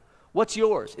another one. What's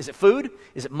yours? Is it food?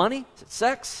 Is it money? Is it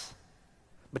sex?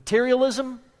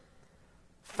 Materialism?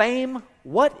 Fame?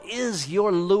 What is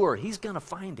your lure? He's going to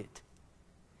find it.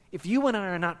 If you and I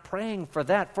are not praying for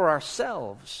that for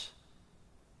ourselves,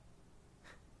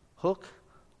 hook,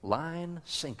 line,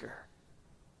 sinker.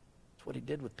 That's what he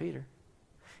did with Peter.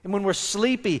 And when we're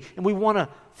sleepy and we want to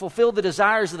fulfill the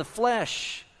desires of the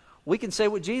flesh, we can say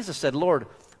what Jesus said, Lord,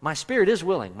 my spirit is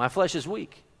willing, my flesh is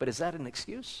weak. But is that an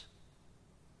excuse?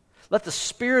 Let the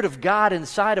Spirit of God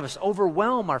inside of us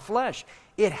overwhelm our flesh.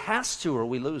 It has to, or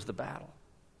we lose the battle.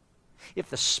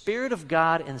 If the Spirit of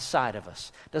God inside of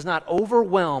us does not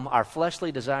overwhelm our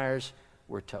fleshly desires,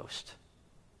 we're toast.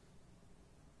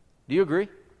 Do you agree?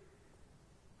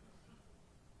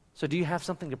 So do you have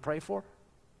something to pray for?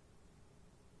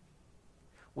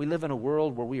 We live in a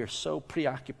world where we are so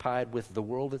preoccupied with the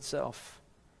world itself,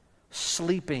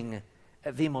 sleeping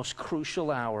at the most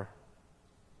crucial hour.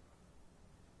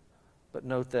 But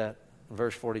note that in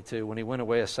verse 42, when he went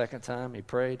away a second time, he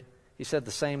prayed. He said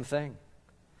the same thing.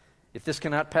 If this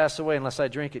cannot pass away unless I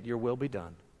drink it, your will be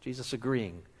done. Jesus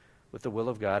agreeing with the will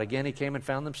of God. Again he came and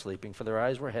found them sleeping, for their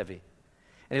eyes were heavy.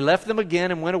 And he left them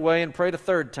again and went away and prayed a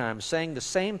third time, saying the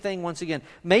same thing once again.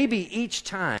 Maybe each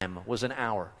time was an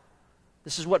hour.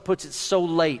 This is what puts it so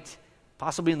late,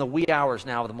 possibly in the wee hours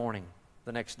now of the morning,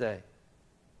 the next day.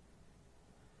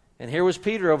 And here was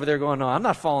Peter over there going, no, I'm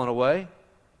not falling away.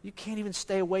 You can't even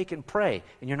stay awake and pray,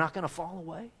 and you're not going to fall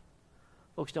away?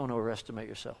 Folks, don't overestimate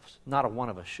yourselves. Not a one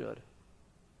of us should.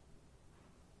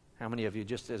 How many of you,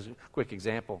 just as a quick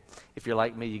example, if you're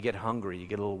like me, you get hungry, you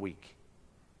get a little weak.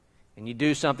 And you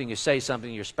do something, you say something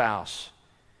to your spouse.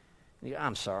 And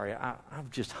I'm sorry, I'm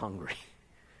just hungry.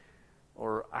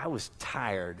 Or I was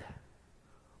tired.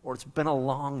 Or it's been a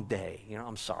long day.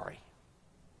 I'm sorry.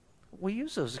 We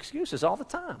use those excuses all the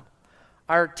time.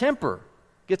 Our temper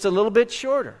gets a little bit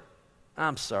shorter.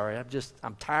 I'm sorry,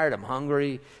 I'm tired, I'm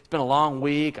hungry. It's been a long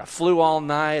week. I flew all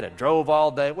night, I drove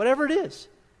all day, whatever it is.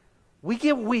 We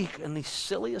get weak in these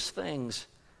silliest things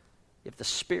if the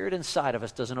Spirit inside of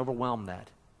us doesn't overwhelm that.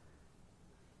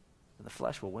 And the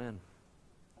flesh will win.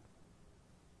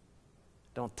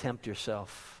 Don't tempt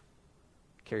yourself.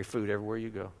 Carry food everywhere you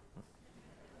go.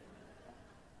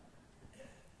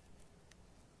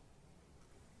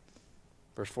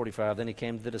 Verse 45, then he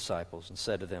came to the disciples and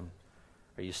said to them,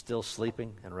 are you still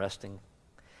sleeping and resting?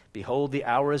 Behold, the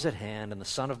hour is at hand, and the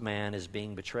Son of Man is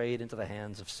being betrayed into the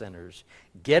hands of sinners.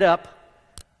 Get up,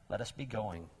 let us be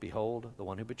going. Behold, the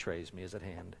one who betrays me is at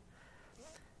hand.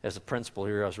 As a principle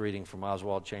here, I was reading from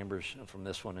Oswald Chambers from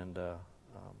this one, and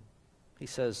he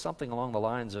says something along the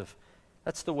lines of,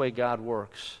 that's the way God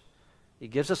works. He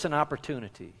gives us an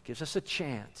opportunity, gives us a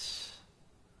chance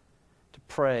to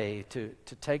pray, to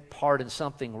take part in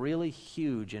something really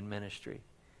huge in ministry.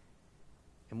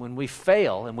 And when we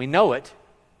fail, and we know it,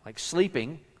 like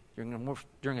sleeping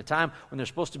during a time when they're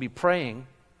supposed to be praying,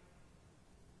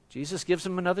 Jesus gives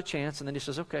them another chance, and then he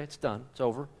says, okay, it's done, it's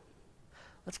over.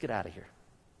 Let's get out of here.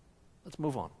 Let's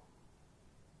move on.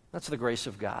 That's the grace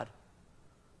of God.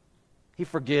 He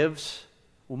forgives.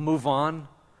 We'll move on.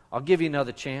 I'll give you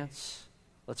another chance.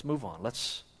 Let's move on.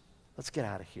 Let's get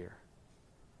out of here.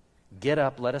 Get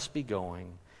up, let us be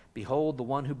going. Behold, the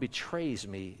one who betrays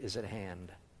me is at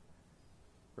hand.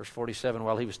 Verse 47,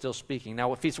 while he was still speaking.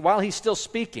 Now, while he's still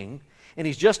speaking, and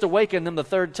he's just awakened them the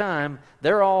third time,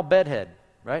 they're all bedhead,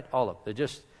 right? All of them.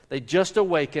 They just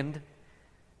awakened.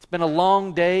 It's been a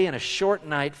long day and a short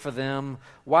night for them.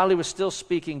 While he was still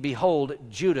speaking, behold,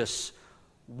 Judas,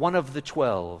 one of the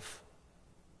 12.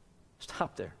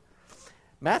 Stop there.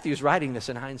 Matthew's writing this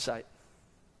in hindsight.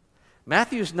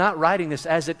 Matthew's not writing this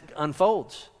as it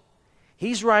unfolds.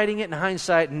 He's writing it in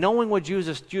hindsight, knowing what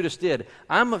Judas did.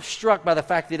 I'm struck by the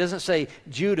fact that he doesn't say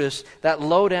Judas, that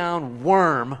low-down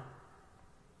worm,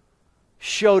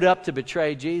 showed up to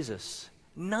betray Jesus.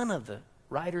 None of the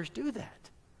writers do that.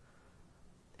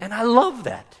 And I love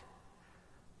that.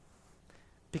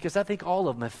 Because I think all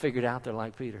of them have figured out they're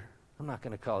like Peter. I'm not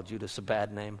going to call Judas a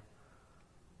bad name.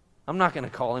 I'm not going to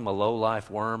call him a low-life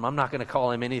worm. I'm not going to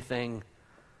call him anything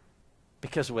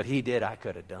because of what he did I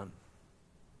could have done.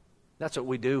 That's what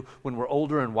we do when we're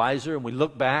older and wiser and we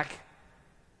look back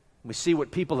and we see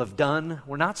what people have done.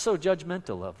 We're not so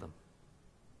judgmental of them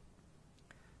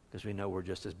because we know we're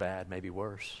just as bad, maybe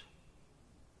worse.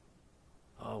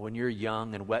 Oh, when you're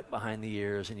young and wet behind the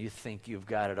ears and you think you've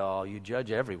got it all, you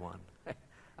judge everyone.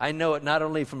 I know it not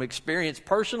only from experience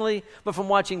personally, but from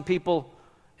watching people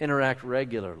interact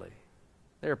regularly.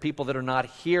 There are people that are not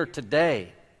here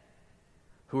today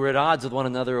who are at odds with one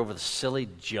another over the silly,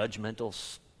 judgmental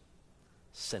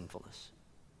sinfulness.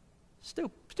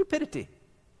 Stupidity.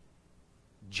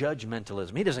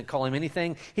 Judgmentalism. He doesn't call him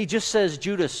anything. He just says,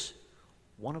 Judas,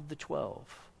 one of the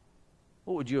 12.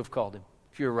 What would you have called him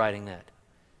if you were writing that?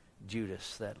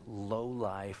 Judas, that low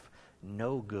life,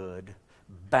 no good,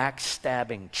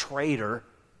 backstabbing traitor.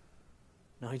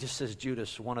 No, he just says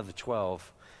Judas, one of the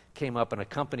 12, came up and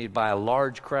accompanied by a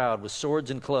large crowd with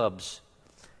swords and clubs.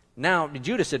 Now,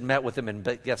 Judas had met with him in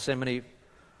Gethsemane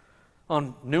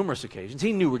on numerous occasions.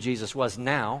 He knew where Jesus was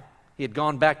now. He had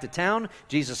gone back to town.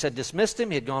 Jesus had dismissed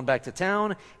him. He had gone back to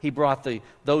town. He brought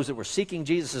those that were seeking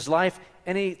Jesus' life,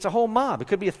 and it's a whole mob. It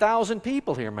could be 1,000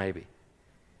 people here maybe,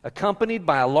 accompanied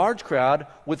by a large crowd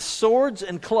with swords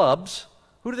and clubs.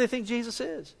 Who do they think Jesus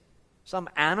is? Some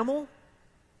animal?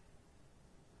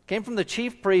 Came from the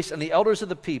chief priests and the elders of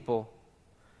the people.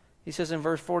 He says in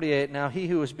verse 48, now he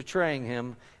who was betraying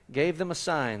him gave them a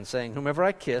sign, saying, whomever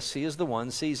I kiss, he is the one,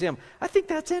 seize him. I think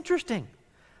that's interesting.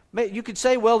 You could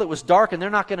say, well, it was dark and they're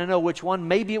not going to know which one.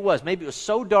 Maybe it was. Maybe it was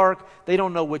so dark they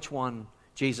don't know which one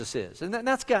Jesus is. And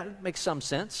that's makes some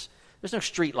sense. There's no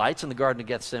street lights in the Garden of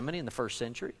Gethsemane in the first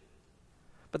century.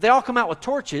 But they all come out with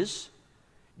torches.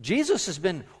 Jesus has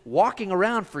been walking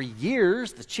around for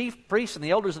years. The chief priests and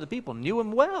the elders of the people knew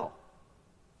him well.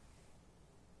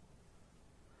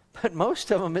 But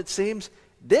most of them, it seems,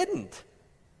 didn't.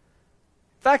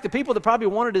 In fact, the people that probably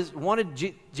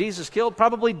wanted Jesus killed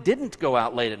probably didn't go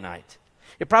out late at night.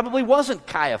 It probably wasn't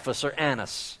Caiaphas or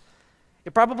Annas.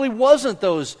 It probably wasn't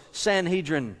those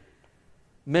Sanhedrin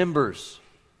members.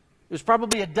 It was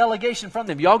probably a delegation from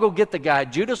them. Y'all go get the guy.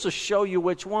 Judas will show you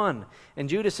which one. And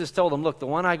Judas has told them, look, the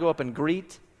one I go up and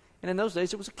greet. And in those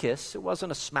days, it was a kiss. It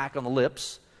wasn't a smack on the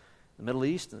lips. The Middle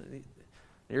East, the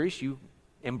Near East, you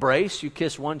embrace, you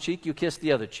kiss one cheek, you kiss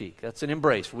the other cheek. That's an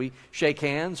embrace. We shake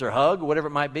hands or hug, or whatever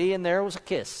it might be, and there was a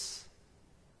kiss.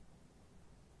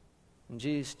 And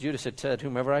Judas had said,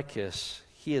 whomever I kiss,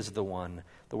 he is the one.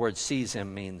 The word seize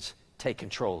him means take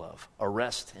control of,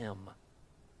 arrest him.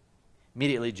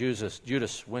 Immediately,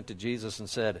 Judas went to Jesus and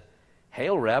said,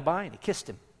 Hail, Rabbi, and he kissed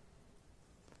him.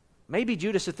 Maybe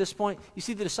Judas at this point, you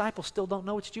see, the disciples still don't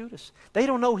know it's Judas. They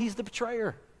don't know he's the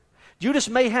betrayer. Judas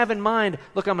may have in mind,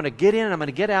 look, I'm going to get in, I'm going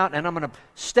to get out, and I'm going to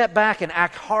step back and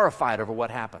act horrified over what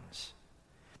happens.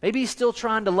 Maybe he's still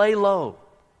trying to lay low.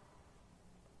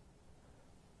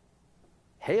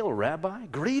 Hail, Rabbi.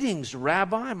 Greetings,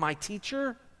 Rabbi, my teacher.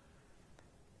 And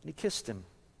he kissed him.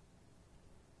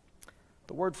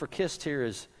 The word for kissed here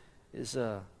is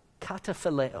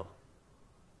kataphileo.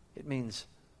 It means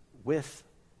with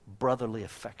brotherly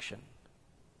affection.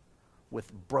 With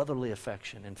brotherly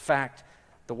affection. In fact,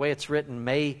 the way it's written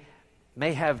may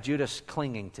have Judas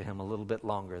clinging to him a little bit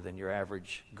longer than your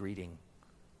average greeting.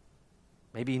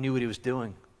 Maybe he knew what he was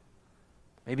doing.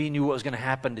 Maybe he knew what was going to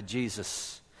happen to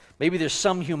Jesus. Maybe there's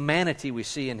some humanity we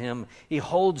see in him. He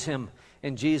holds him,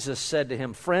 and Jesus said to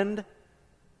him, Friend,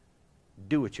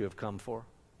 do what you have come for.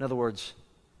 In other words,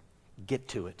 get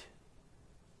to it.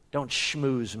 Don't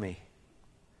schmooze me.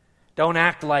 Don't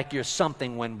act like you're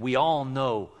something when we all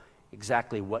know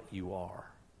exactly what you are.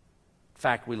 In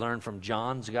fact, we learn from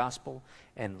John's gospel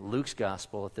and Luke's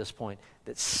gospel at this point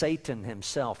that Satan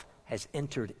himself has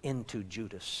entered into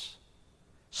Judas.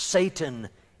 Satan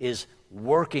is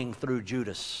working through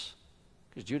Judas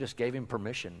because Judas gave him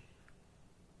permission.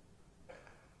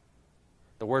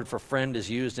 The word for friend is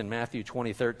used in Matthew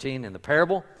 20:13 in the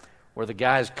parable where the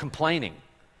guy's complaining.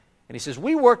 And he says,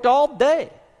 we worked all day.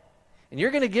 And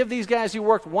you're going to give these guys who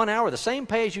worked 1 hour the same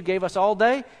pay as you gave us all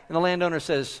day? And the landowner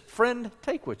says, friend,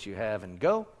 take what you have and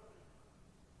go.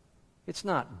 It's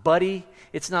not buddy.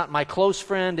 It's not my close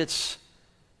friend. It's,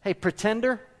 hey,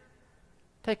 pretender,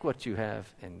 take what you have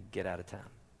and get out of town.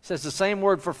 It says the same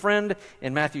word for friend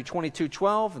in Matthew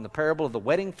 22:12 in the parable of the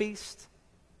wedding feast.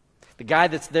 The guy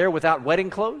that's there without wedding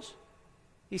clothes,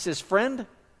 he says, friend,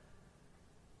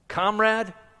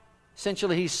 comrade.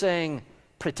 Essentially, he's saying,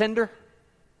 pretender,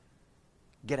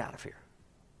 get out of here.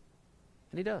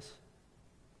 And he does.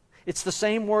 It's the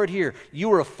same word here. You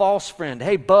were a false friend.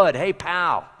 Hey, bud. Hey,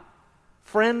 pal.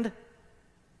 Friend,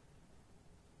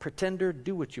 pretender,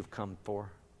 do what you've come for.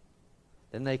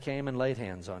 Then they came and laid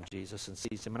hands on Jesus and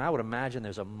seized him. And I would imagine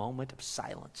there's a moment of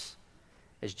silence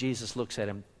as Jesus looks at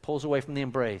him, pulls away from the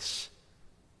embrace.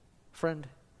 Friend,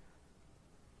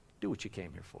 do what you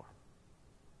came here for.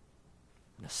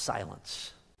 And a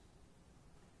silence.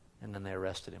 And then they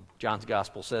arrested him. John's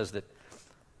gospel says that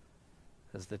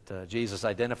Jesus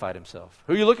identified himself.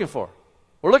 Who are you looking for?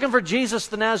 We're looking for Jesus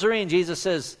the Nazarene. Jesus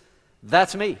says,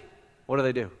 that's me. What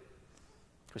do? Of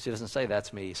course, he doesn't say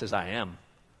that's me. He says, I am.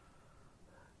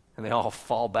 And they all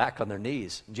fall back on their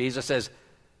knees. Jesus says,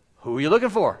 who are you looking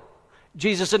for?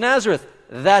 Jesus of Nazareth.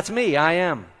 That's me. I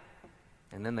am.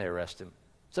 And then they arrest him.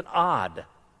 It's an odd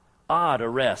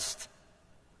arrest.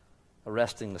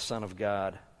 Arresting the Son of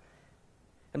God.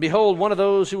 And behold, one of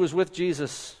those who were with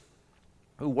Jesus,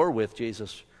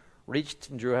 reached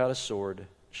and drew out a sword,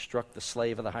 struck the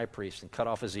slave of the high priest, and cut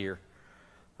off his ear.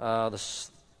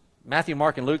 Matthew,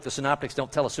 Mark, and Luke, the synoptics,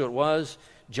 don't tell us who it was.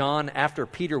 John, after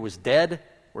Peter was dead,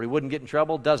 where he wouldn't get in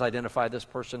trouble, does identify this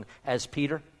person as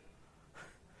Peter.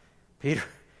 Peter,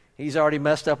 he's already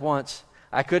messed up once.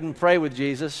 I couldn't pray with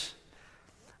Jesus.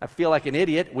 I feel like an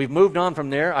idiot. We've moved on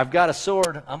from there. I've got a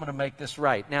sword. I'm going to make this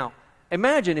right. Now,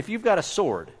 imagine if you've got a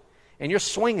sword and you're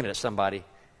swinging it at somebody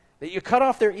that you cut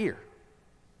off their ear.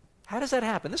 How does that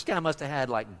happen? This guy must have had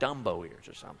like Dumbo ears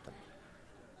or something.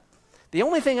 The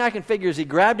only thing I can figure is he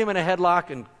grabbed him in a headlock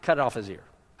and cut off his ear.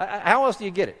 How else do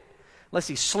you get it? Unless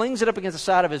he slings it up against the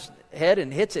side of his head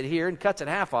and hits it here and cuts it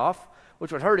half off,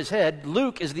 which would hurt his head.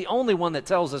 Luke is the only one that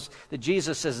tells us that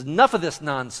Jesus says enough of this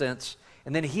nonsense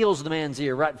and then heals the man's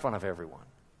ear right in front of everyone.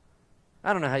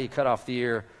 I don't know how you cut off the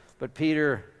ear, but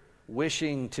Peter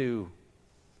wishing to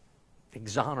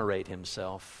exonerate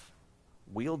himself,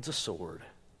 wields a sword.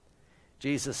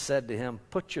 Jesus said to him,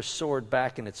 "Put your sword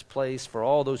back in its place, for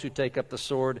all those who take up the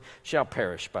sword shall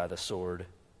perish by the sword.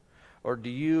 Or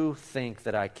do you think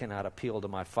that I cannot appeal to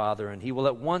my Father, and he will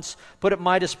at once put at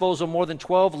my disposal more than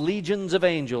 12 legions of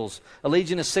angels?" A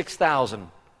legion is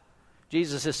 6,000.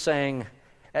 Jesus is saying,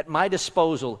 at my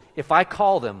disposal, if I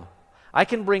call them, I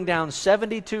can bring down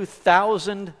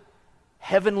 72,000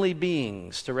 heavenly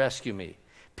beings to rescue me.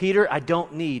 Peter, I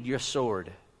don't need your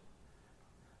sword.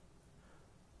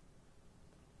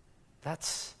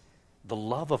 That's the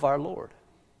love of our Lord.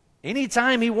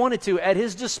 Anytime he wanted to, at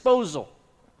his disposal,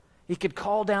 he could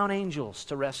call down angels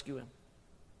to rescue him.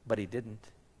 But he didn't.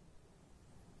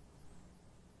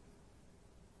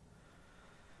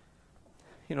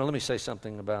 You know, let me say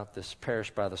something about this perish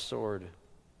by the sword.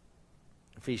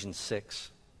 Ephesians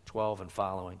 6:12 and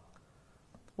following.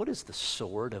 What is the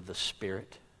sword of the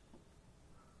Spirit?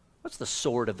 What's the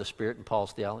sword of the Spirit in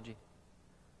Paul's theology?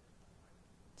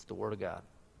 It's the Word of God.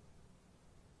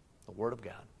 The Word of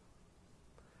God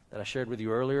that I shared with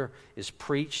you earlier is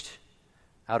preached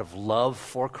out of love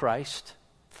for Christ,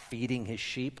 feeding his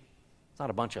sheep. It's not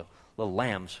a bunch of little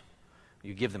lambs.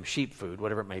 You give them sheep food,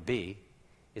 whatever it may be.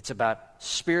 It's about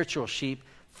spiritual sheep,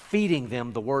 feeding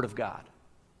them the Word of God.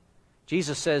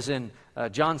 Jesus says in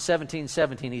John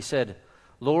 17:17, he said,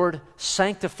 "Lord,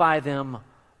 sanctify them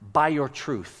by your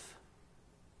truth."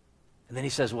 And then he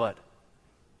says what?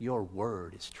 Your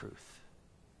word is truth.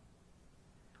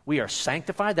 We are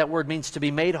sanctified. That word means to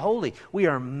be made holy. We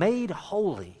are made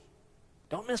holy.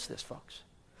 Don't miss this, folks.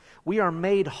 We are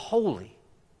made holy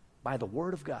by the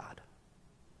Word of God.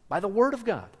 By the Word of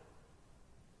God.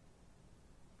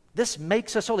 This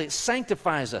makes us holy. It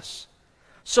sanctifies us.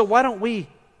 So why don't we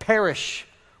perish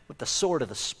with the sword of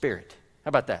the Spirit? How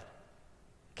about that?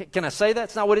 Can I say that?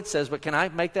 It's not what it says, but can I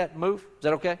make that move? Is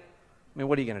that okay? I mean,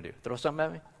 what are you going to do? Throw something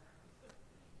at me?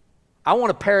 I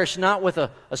want to perish not with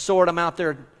a sword I'm out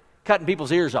there cutting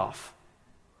people's ears off.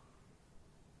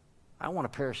 I want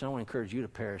to perish, and I want to encourage you to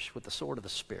perish with the sword of the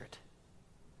Spirit.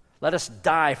 Let us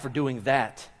die for doing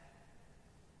that.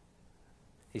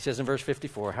 He says in verse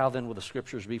 54, "How then will the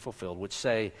Scriptures be fulfilled, which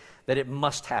say that it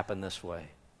must happen this way?"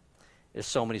 There's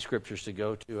so many Scriptures to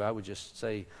go to. I would just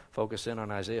say focus in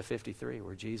on Isaiah 53,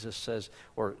 where Jesus says,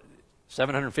 or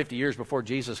 750 years before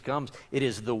Jesus comes, it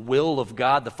is the will of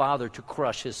God the Father to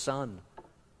crush his Son,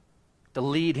 to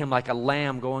lead him like a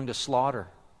lamb going to slaughter.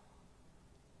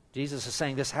 Jesus is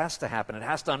saying this has to happen. It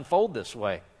has to unfold this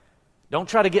way. Don't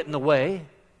try to get in the way.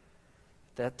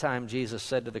 At that time, Jesus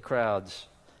said to the crowds,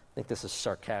 I think this is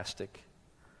sarcastic.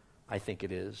 I think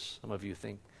it is. Some of you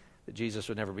think that Jesus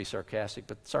would never be sarcastic,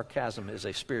 but sarcasm is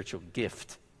a spiritual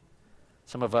gift.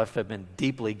 Some of us have been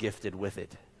deeply gifted with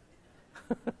it.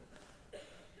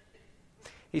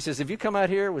 He says, if you come out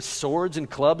here with swords and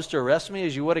clubs to arrest me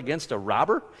as you would against a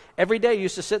robber, every day you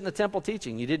used to sit in the temple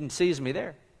teaching. You didn't seize me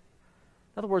there.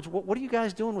 In other words, what are you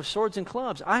guys doing with swords and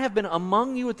clubs? I have been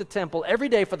among you at the temple every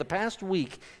day for the past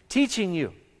week, teaching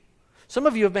you. Some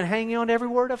of you have been hanging on to every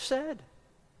word I've said.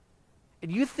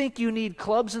 And you think you need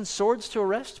clubs and swords to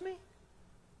arrest me?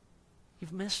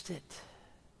 You've missed it.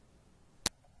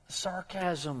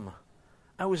 Sarcasm.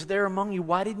 I was there among you.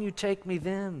 Why didn't you take me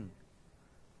then?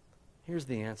 Here's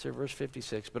the answer, verse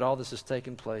 56. But all this has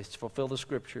taken place to fulfill the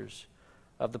Scriptures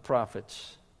of the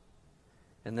prophets.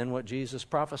 And then what Jesus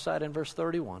prophesied in verse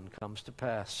 31 comes to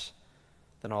pass.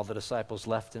 Then all the disciples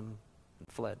left him and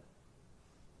fled,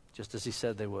 just as he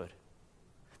said they would.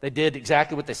 They did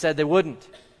exactly what they said they wouldn't.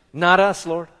 Not us,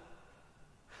 Lord.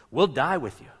 We'll die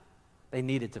with you. They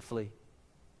needed to flee.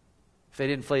 If they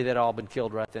didn't flee, they'd all been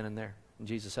killed right then and there. And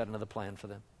Jesus had another plan for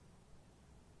them.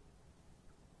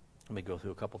 Let me go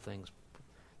through a couple things.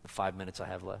 The 5 minutes I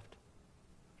have left.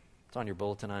 It's on your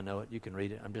bulletin, I know it. You can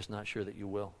read it. I'm just not sure that you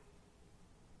will.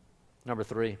 Number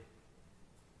 3.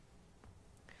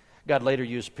 God later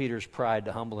used Peter's pride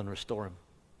to humble and restore him.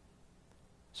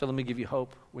 So let me give you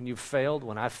hope. When you've failed,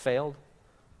 when I've failed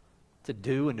to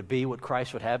do and to be what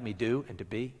Christ would have me do and to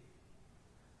be,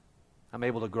 I'm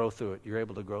able to grow through it. You're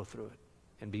able to grow through it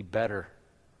and be better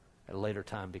at a later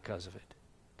time because of it.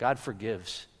 God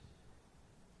forgives.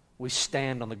 We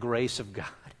stand on the grace of God.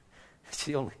 It's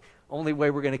the only way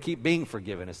we're going to keep being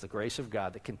forgiven is the grace of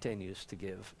God that continues to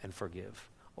give and forgive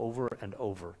over and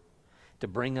over to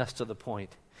bring us to the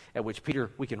point at which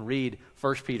we can read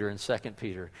 1 Peter and 2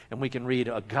 Peter, and we can read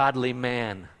a godly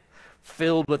man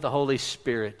filled with the Holy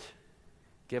Spirit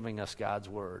giving us God's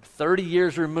Word. 30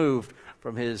 years removed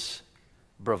from his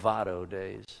bravado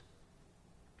days.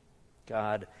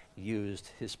 God used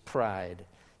his pride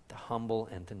to humble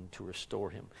and then to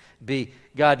restore him. B,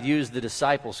 God used the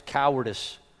disciples'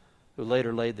 cowardice who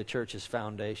later laid the church's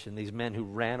foundation. These men who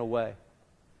ran away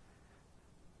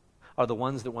are the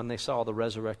ones that when they saw the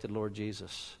resurrected Lord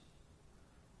Jesus,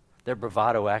 their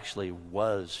bravado actually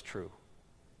was true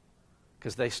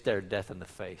because they stared death in the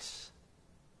face.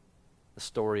 The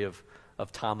story of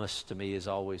Thomas, to me, is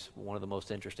always one of the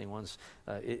most interesting ones.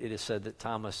 It is said that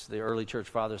Thomas, the early church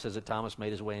father, says that Thomas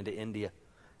made his way into India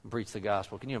and preached the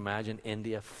gospel. Can you imagine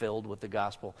India filled with the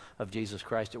gospel of Jesus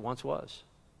Christ? It once was.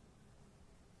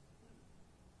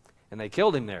 And they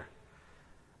killed him there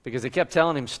because they kept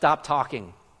telling him, stop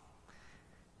talking.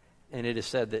 And it is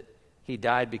said that he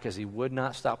died because he would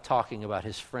not stop talking about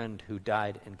his friend who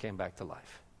died and came back to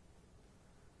life.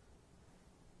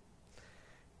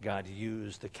 God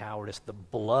used the cowardice. The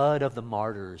blood of the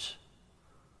martyrs,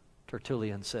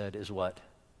 Tertullian said, is what?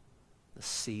 The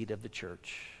seed of the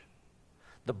church.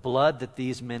 The blood that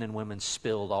these men and women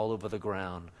spilled all over the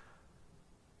ground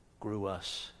grew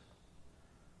us.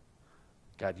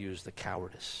 God used the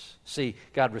cowardice. See,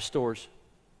 God restores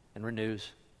and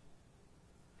renews.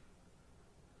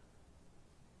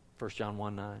 1 John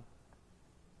 1:9.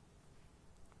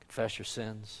 Confess your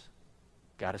sins.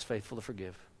 God is faithful to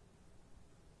forgive.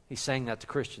 He's saying that to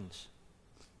Christians.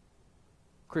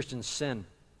 Christians sin.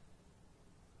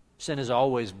 Sin is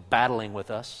always battling with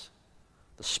us.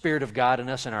 The Spirit of God in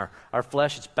us and our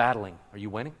flesh, it's battling. Are you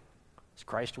winning? Is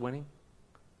Christ winning?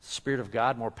 Is the Spirit of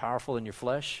God more powerful than your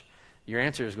flesh? Your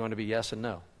answer is going to be yes and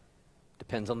no.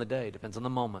 Depends on the day, depends on the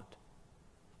moment.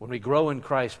 When we grow in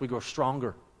Christ, we grow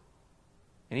stronger.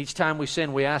 And each time we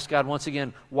sin, we ask God once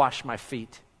again, wash my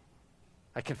feet.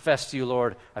 I confess to you,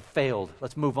 Lord, I failed.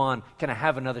 Let's move on. Can I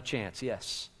have another chance?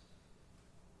 Yes.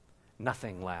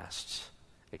 Nothing lasts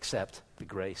except the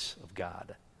grace of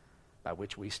God by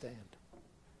which we stand.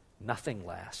 Nothing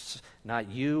lasts. Not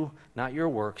you, not your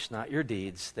works, not your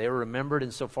deeds. They are remembered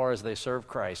insofar as they serve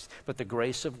Christ. But the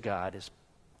grace of God is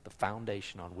the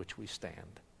foundation on which we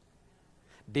stand.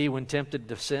 D, when tempted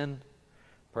to sin,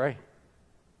 pray.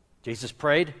 Jesus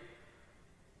prayed.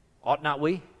 Ought not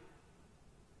we?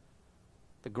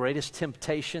 The greatest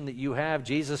temptation that you have,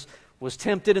 Jesus was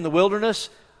tempted in the wilderness,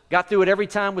 got through it every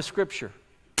time with Scripture.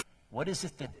 What is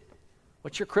it that,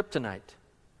 what's your kryptonite?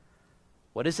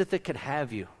 What is it that could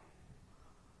have you?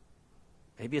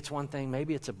 Maybe it's one thing,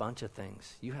 maybe it's a bunch of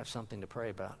things. You have something to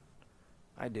pray about.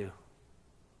 I do.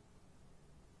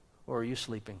 Or are you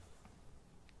sleeping?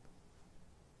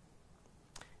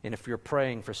 And if you're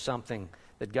praying for something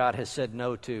that God has said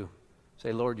no to,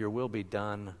 say, Lord, your will be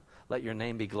done. Let your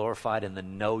name be glorified in the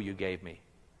no you gave me.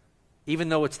 Even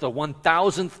though it's the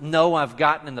 1,000th no I've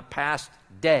gotten in the past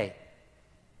day.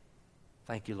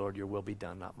 Thank you, Lord, your will be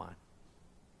done, not mine.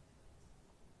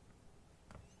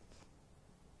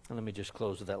 And let me just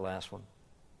close with that last one.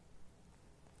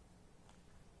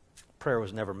 Prayer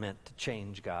was never meant to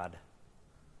change God.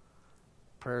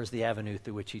 Prayer is the avenue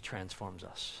through which He transforms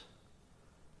us.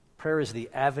 Prayer is the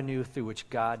avenue through which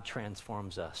God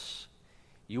transforms us.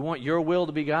 You want your will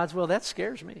to be God's will? That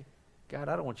scares me. God,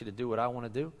 I don't want you to do what I want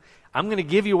to do. I'm going to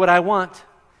give you what I want.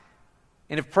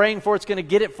 And if praying for it's going to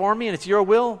get it for me and it's your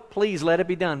will, please let it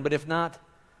be done. But if not,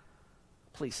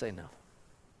 please say no.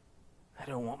 I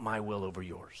don't want my will over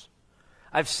yours.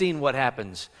 I've seen what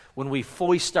happens when we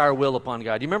foist our will upon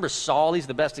God. You remember Saul? He's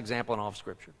the best example in all of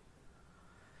Scripture.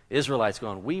 Israelites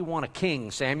going, we want a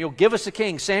king, Samuel. Give us a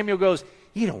king. Samuel goes,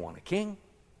 you don't want a king.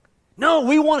 No,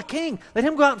 we want a king. Let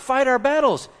him go out and fight our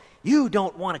battles. You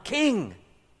don't want a king.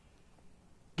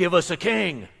 Give us a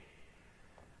king.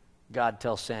 God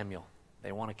tells Samuel,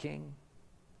 they want a king.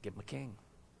 Give them a king.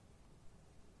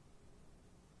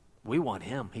 We want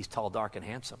him. He's tall, dark, and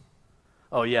handsome.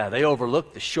 Oh, yeah, they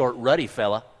overlooked the short, ruddy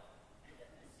fella.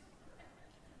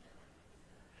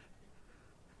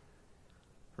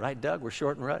 Right, Doug? We're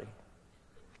short and ruddy.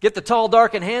 Get the tall,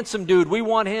 dark, and handsome dude. We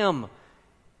want him.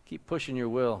 Keep pushing your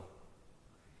will.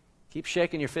 Keep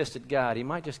shaking your fist at God. He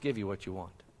might just give you what you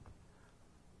want.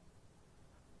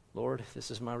 Lord,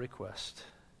 this is my request.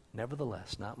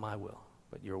 Nevertheless, not my will,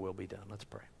 but your will be done. Let's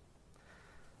pray.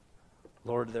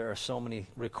 Lord, there are so many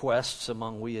requests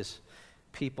among we as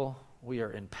people. We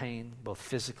are in pain, both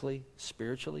physically,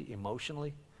 spiritually,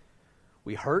 emotionally.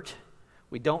 We hurt.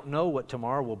 We don't know what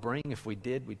tomorrow will bring. If we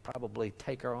did, we'd probably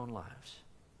take our own lives.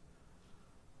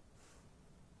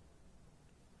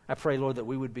 I pray, Lord, that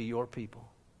we would be your people,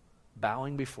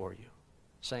 bowing before you,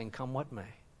 saying, come what may.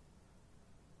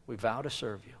 We vow to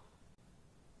serve you.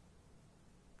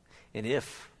 And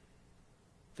if,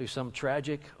 through some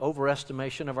tragic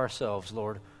overestimation of ourselves,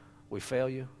 Lord, we fail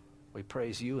you, we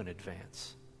praise you in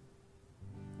advance.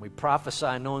 We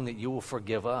prophesy knowing that you will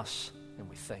forgive us, and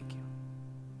we thank you.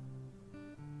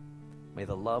 May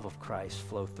the love of Christ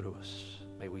flow through us.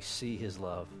 May we see his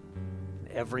love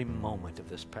in every moment of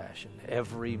this passion,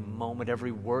 every moment,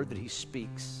 every word that he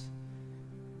speaks.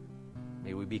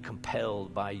 May we be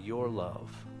compelled by your love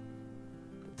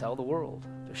to tell the world,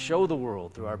 to show the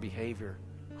world through our behavior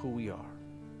who we are.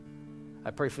 I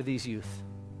pray for these youth.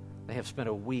 They have spent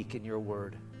a week in your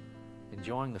word,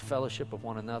 enjoying the fellowship of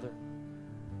one another,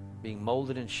 being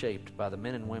molded and shaped by the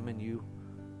men and women you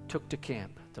took to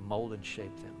camp to mold and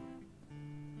shape them.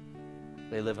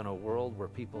 They live in a world where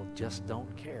people just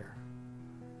don't care.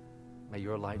 May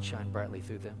your light shine brightly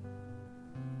through them.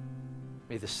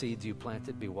 May the seeds you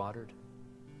planted be watered.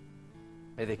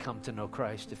 May they come to know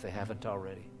Christ if they haven't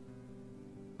already.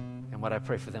 And what I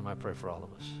pray for them, I pray for all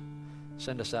of us.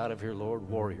 Send us out of here, Lord,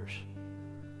 warriors.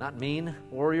 Not mean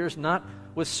warriors, not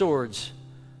with swords.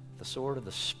 The sword of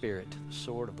the Spirit, the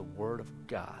sword of the Word of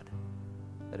God.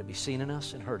 Let it be seen in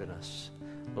us and heard in us.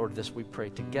 Lord, this we pray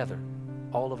together,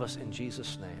 all of us in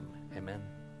Jesus' name. Amen.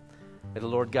 May the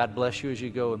Lord God bless you as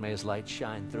you go, and may his light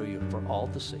shine through you for all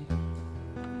to see.